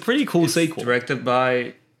cool. It's a pretty cool sequel. Directed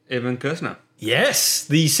by Evan Kersner. Yes,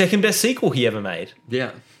 the second best sequel he ever made.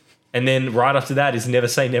 Yeah. And then right after that is Never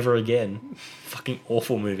Say Never Again. Fucking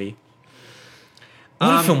awful movie.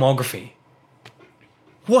 What a filmography.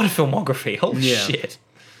 What a filmography. Holy shit.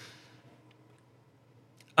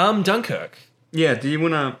 Dunkirk. Yeah, do you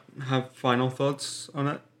want to have final thoughts on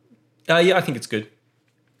it? Yeah, I think it's good.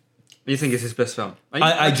 You think it's his best film?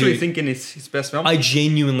 I do. Thinking it's his best film? I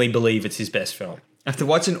genuinely believe it's his best film. After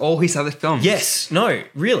watching all his other films? Yes. No,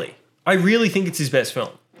 really. I really think it's his best film.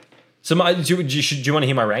 So do you want to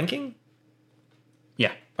hear my ranking?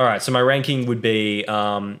 Yeah. All right, so my ranking would be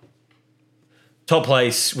top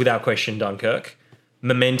place, without question, Dunkirk.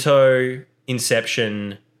 Memento,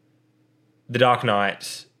 Inception, The Dark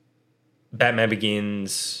Knight, Batman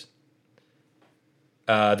Begins,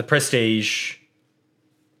 The Prestige,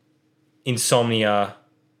 Insomnia,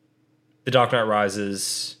 The Dark Knight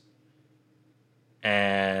Rises,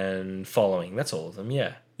 and Following. That's all of them.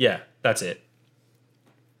 Yeah, that's it.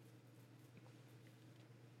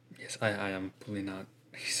 Yes, I am pulling out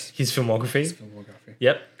His filmography? his filmography.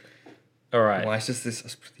 Yep. All right. Why is just this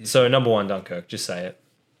as pretty? So number 1, Dunkirk. Just say it.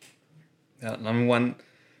 Number 1,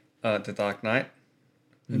 The Dark Knight.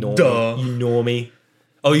 Normie. Duh. You normie.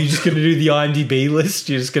 Oh, you're just going to do the IMDb list?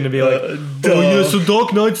 You're just going to be like, duh. oh, yeah, so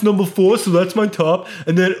Dark Knight's number 4, so that's my top.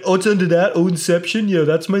 And then, what's under that? Oh, Inception, yeah,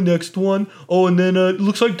 that's my next one. Oh, and then it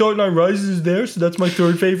looks like Dark Knight Rises is there, so that's my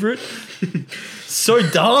 3rd favorite. So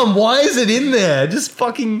dumb. Why is it in there? Just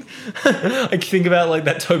fucking... I think about like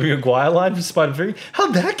that Tobey Maguire line from Spider-Man.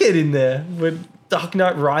 How'd that get in there? When Dark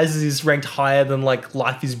Knight Rises is ranked higher than like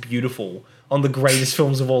Life is Beautiful on the greatest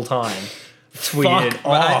films of all time. It's weird. Fuck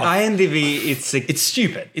off. IMDb, It's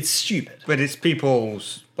stupid. It's stupid. but it's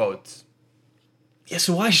people's votes. Yeah,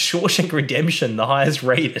 so why is Shawshank Redemption the highest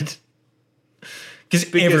rated?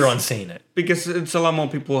 Because everyone's seen it. Because it's a lot more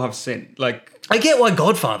people have seen. Like, I get why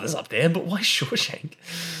Godfather's up there, but why Shawshank?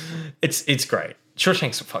 It's great.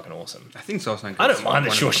 Shawshank's fucking awesome. I think so. I don't mind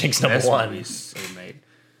that Shawshank's number 1. Made.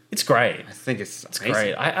 It's great. I think it's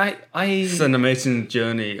Great. It's an amazing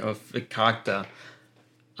journey of a character,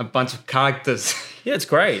 a bunch of characters. Yeah, it's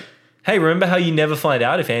great. Hey, remember how you never find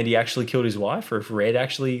out if Andy actually killed his wife or if Red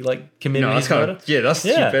actually like committed his murder? That's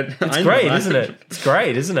stupid. It's great, isn't it? It's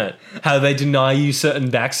great, isn't it? How they deny you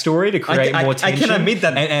certain backstory to create more tension. I can admit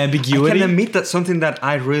that and ambiguity. I can admit that something that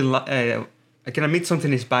I really I can admit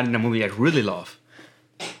something is bad in a movie I really love.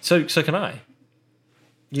 So can I?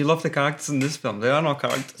 You love the characters in this film. There are no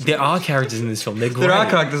characters. There are characters in this film. They're great. There are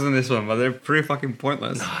characters in this film, but they're pretty fucking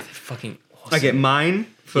pointless. Nah, they're fucking awesome. Okay, mine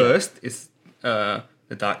first is The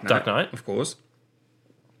Dark Knight. Dark Knight. Of course.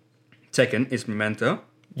 Second is Memento.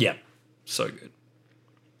 Yeah. So good.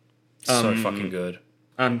 So fucking good.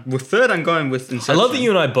 And with third, I'm going with Inception. I love that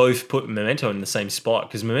you and I both put Memento in the same spot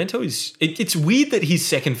because Memento is... It's weird that his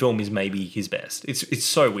second film is maybe his best. It's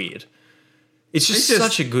so weird. It's just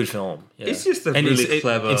such a good film. Yeah. It's just a really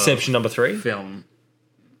clever... Inception number 3? Film.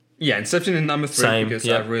 Yeah, Inception is number 3 Same, because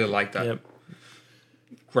yep. I really like that. Yep.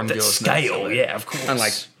 Grandiose Scale, yeah, of course. And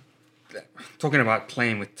like, talking about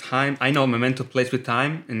playing with time, I know Memento plays with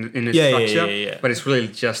time in its Yeah, structure, yeah. but it's really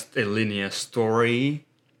just a linear story.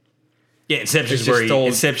 Yeah,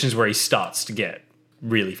 Inception's where he starts to get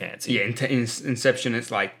really fancy. Yeah, in Inception,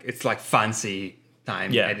 it's like fancy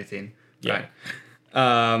time editing. Yeah.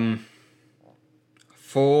 Right?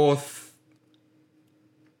 Fourth,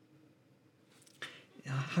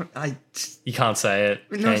 You can't say it.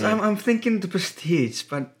 No, I'm thinking The Prestige,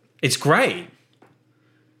 but it's great.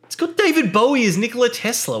 It's got David Bowie as Nikola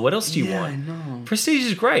Tesla. What else do you want? I know. Prestige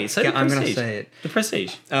is great. Say The I'm Prestige. gonna say it. The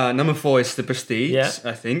Prestige. Number 4 is The Prestige. Yeah.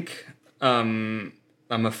 I think.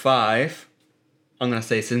 Number 5, I'm gonna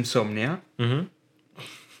say it's Insomnia. Mm-hmm.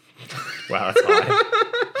 Wow, that's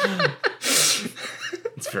high.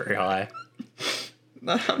 It's very high.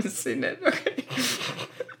 No, I haven't seen it. Okay.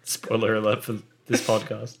 Spoiler alert for this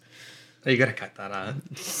podcast. Oh, you gotta cut that out.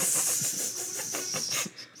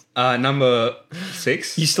 Number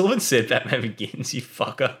 6. You still haven't said Batman Begins, you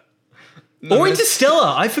fucker. Or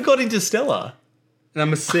Interstellar. I forgot Interstellar.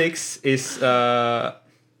 Number 6 is Batman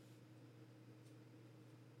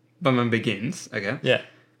Begins. Okay. Yeah.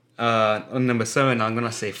 On number 7, I'm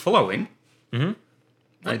gonna say Following. Mm-hmm.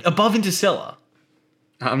 Above Interstellar.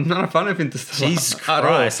 I'm not a fan of Interstellar. Jesus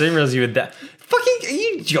Christ. I didn't realize you had that. Fucking, are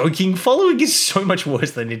you joking? Following is so much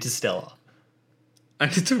worse than Interstellar. I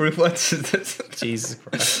need to rewatch this. Jesus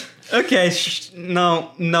Christ. Okay,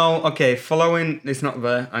 no, okay, Following is not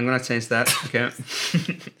there. I'm gonna change that, okay.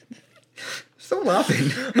 Stop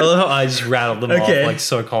laughing. I love how I just rattled them off like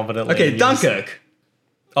so confidently. Okay, Dunkirk.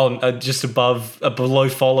 Just below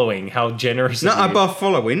Following. How generous Not of you. above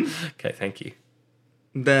Following. Okay, thank you.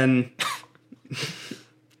 Then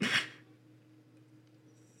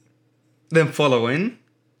Following.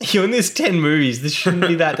 You're in this 10 movies. This shouldn't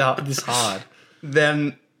be this hard.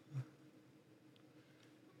 Then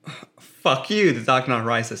fuck you, The Dark Knight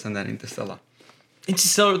Rises, and then Interstellar.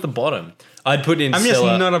 Interstellar at the bottom. I'd put Interstellar...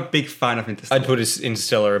 I'm just not a big fan of Interstellar. I'd put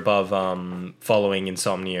Interstellar above Following,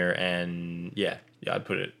 Insomnia, and yeah, I'd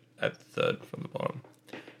put it at third from the bottom.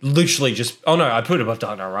 Literally just... Oh no, I'd put it above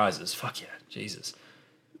Dark Knight Rises. Fuck yeah, Jesus.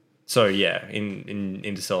 So yeah, in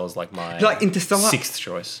Interstellar's like my Interstellar, 6th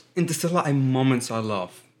choice. Interstellar are moments I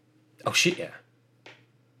love. Oh shit, yeah.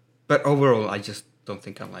 But overall, I just don't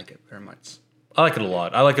think I like it very much. I like it a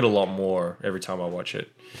lot. I like it a lot more every time I watch it.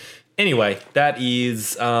 Anyway, that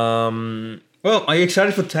is... Well, are you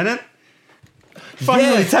excited for Tenet?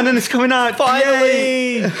 Finally, Tenet is coming out.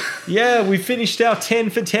 Finally! Yeah, we finished our 10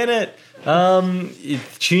 for Tenet.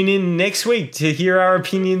 Tune in next week to hear our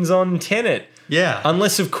opinions on Tenet. Yeah.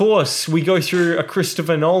 Unless, of course, we go through a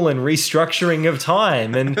Christopher Nolan restructuring of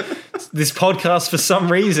time and this podcast, for some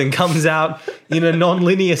reason, comes out in a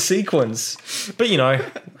non-linear sequence. But,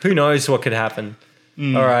 who knows what could happen.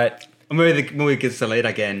 All right. Maybe the movie gets delayed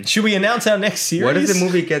again. Should we announce our next series? What if the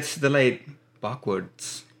movie gets delayed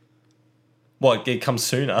backwards? What, it comes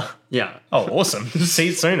sooner? Yeah. Oh, awesome. See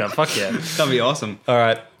it sooner. Fuck yeah. That'd be awesome. All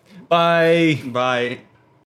right. Bye. Bye.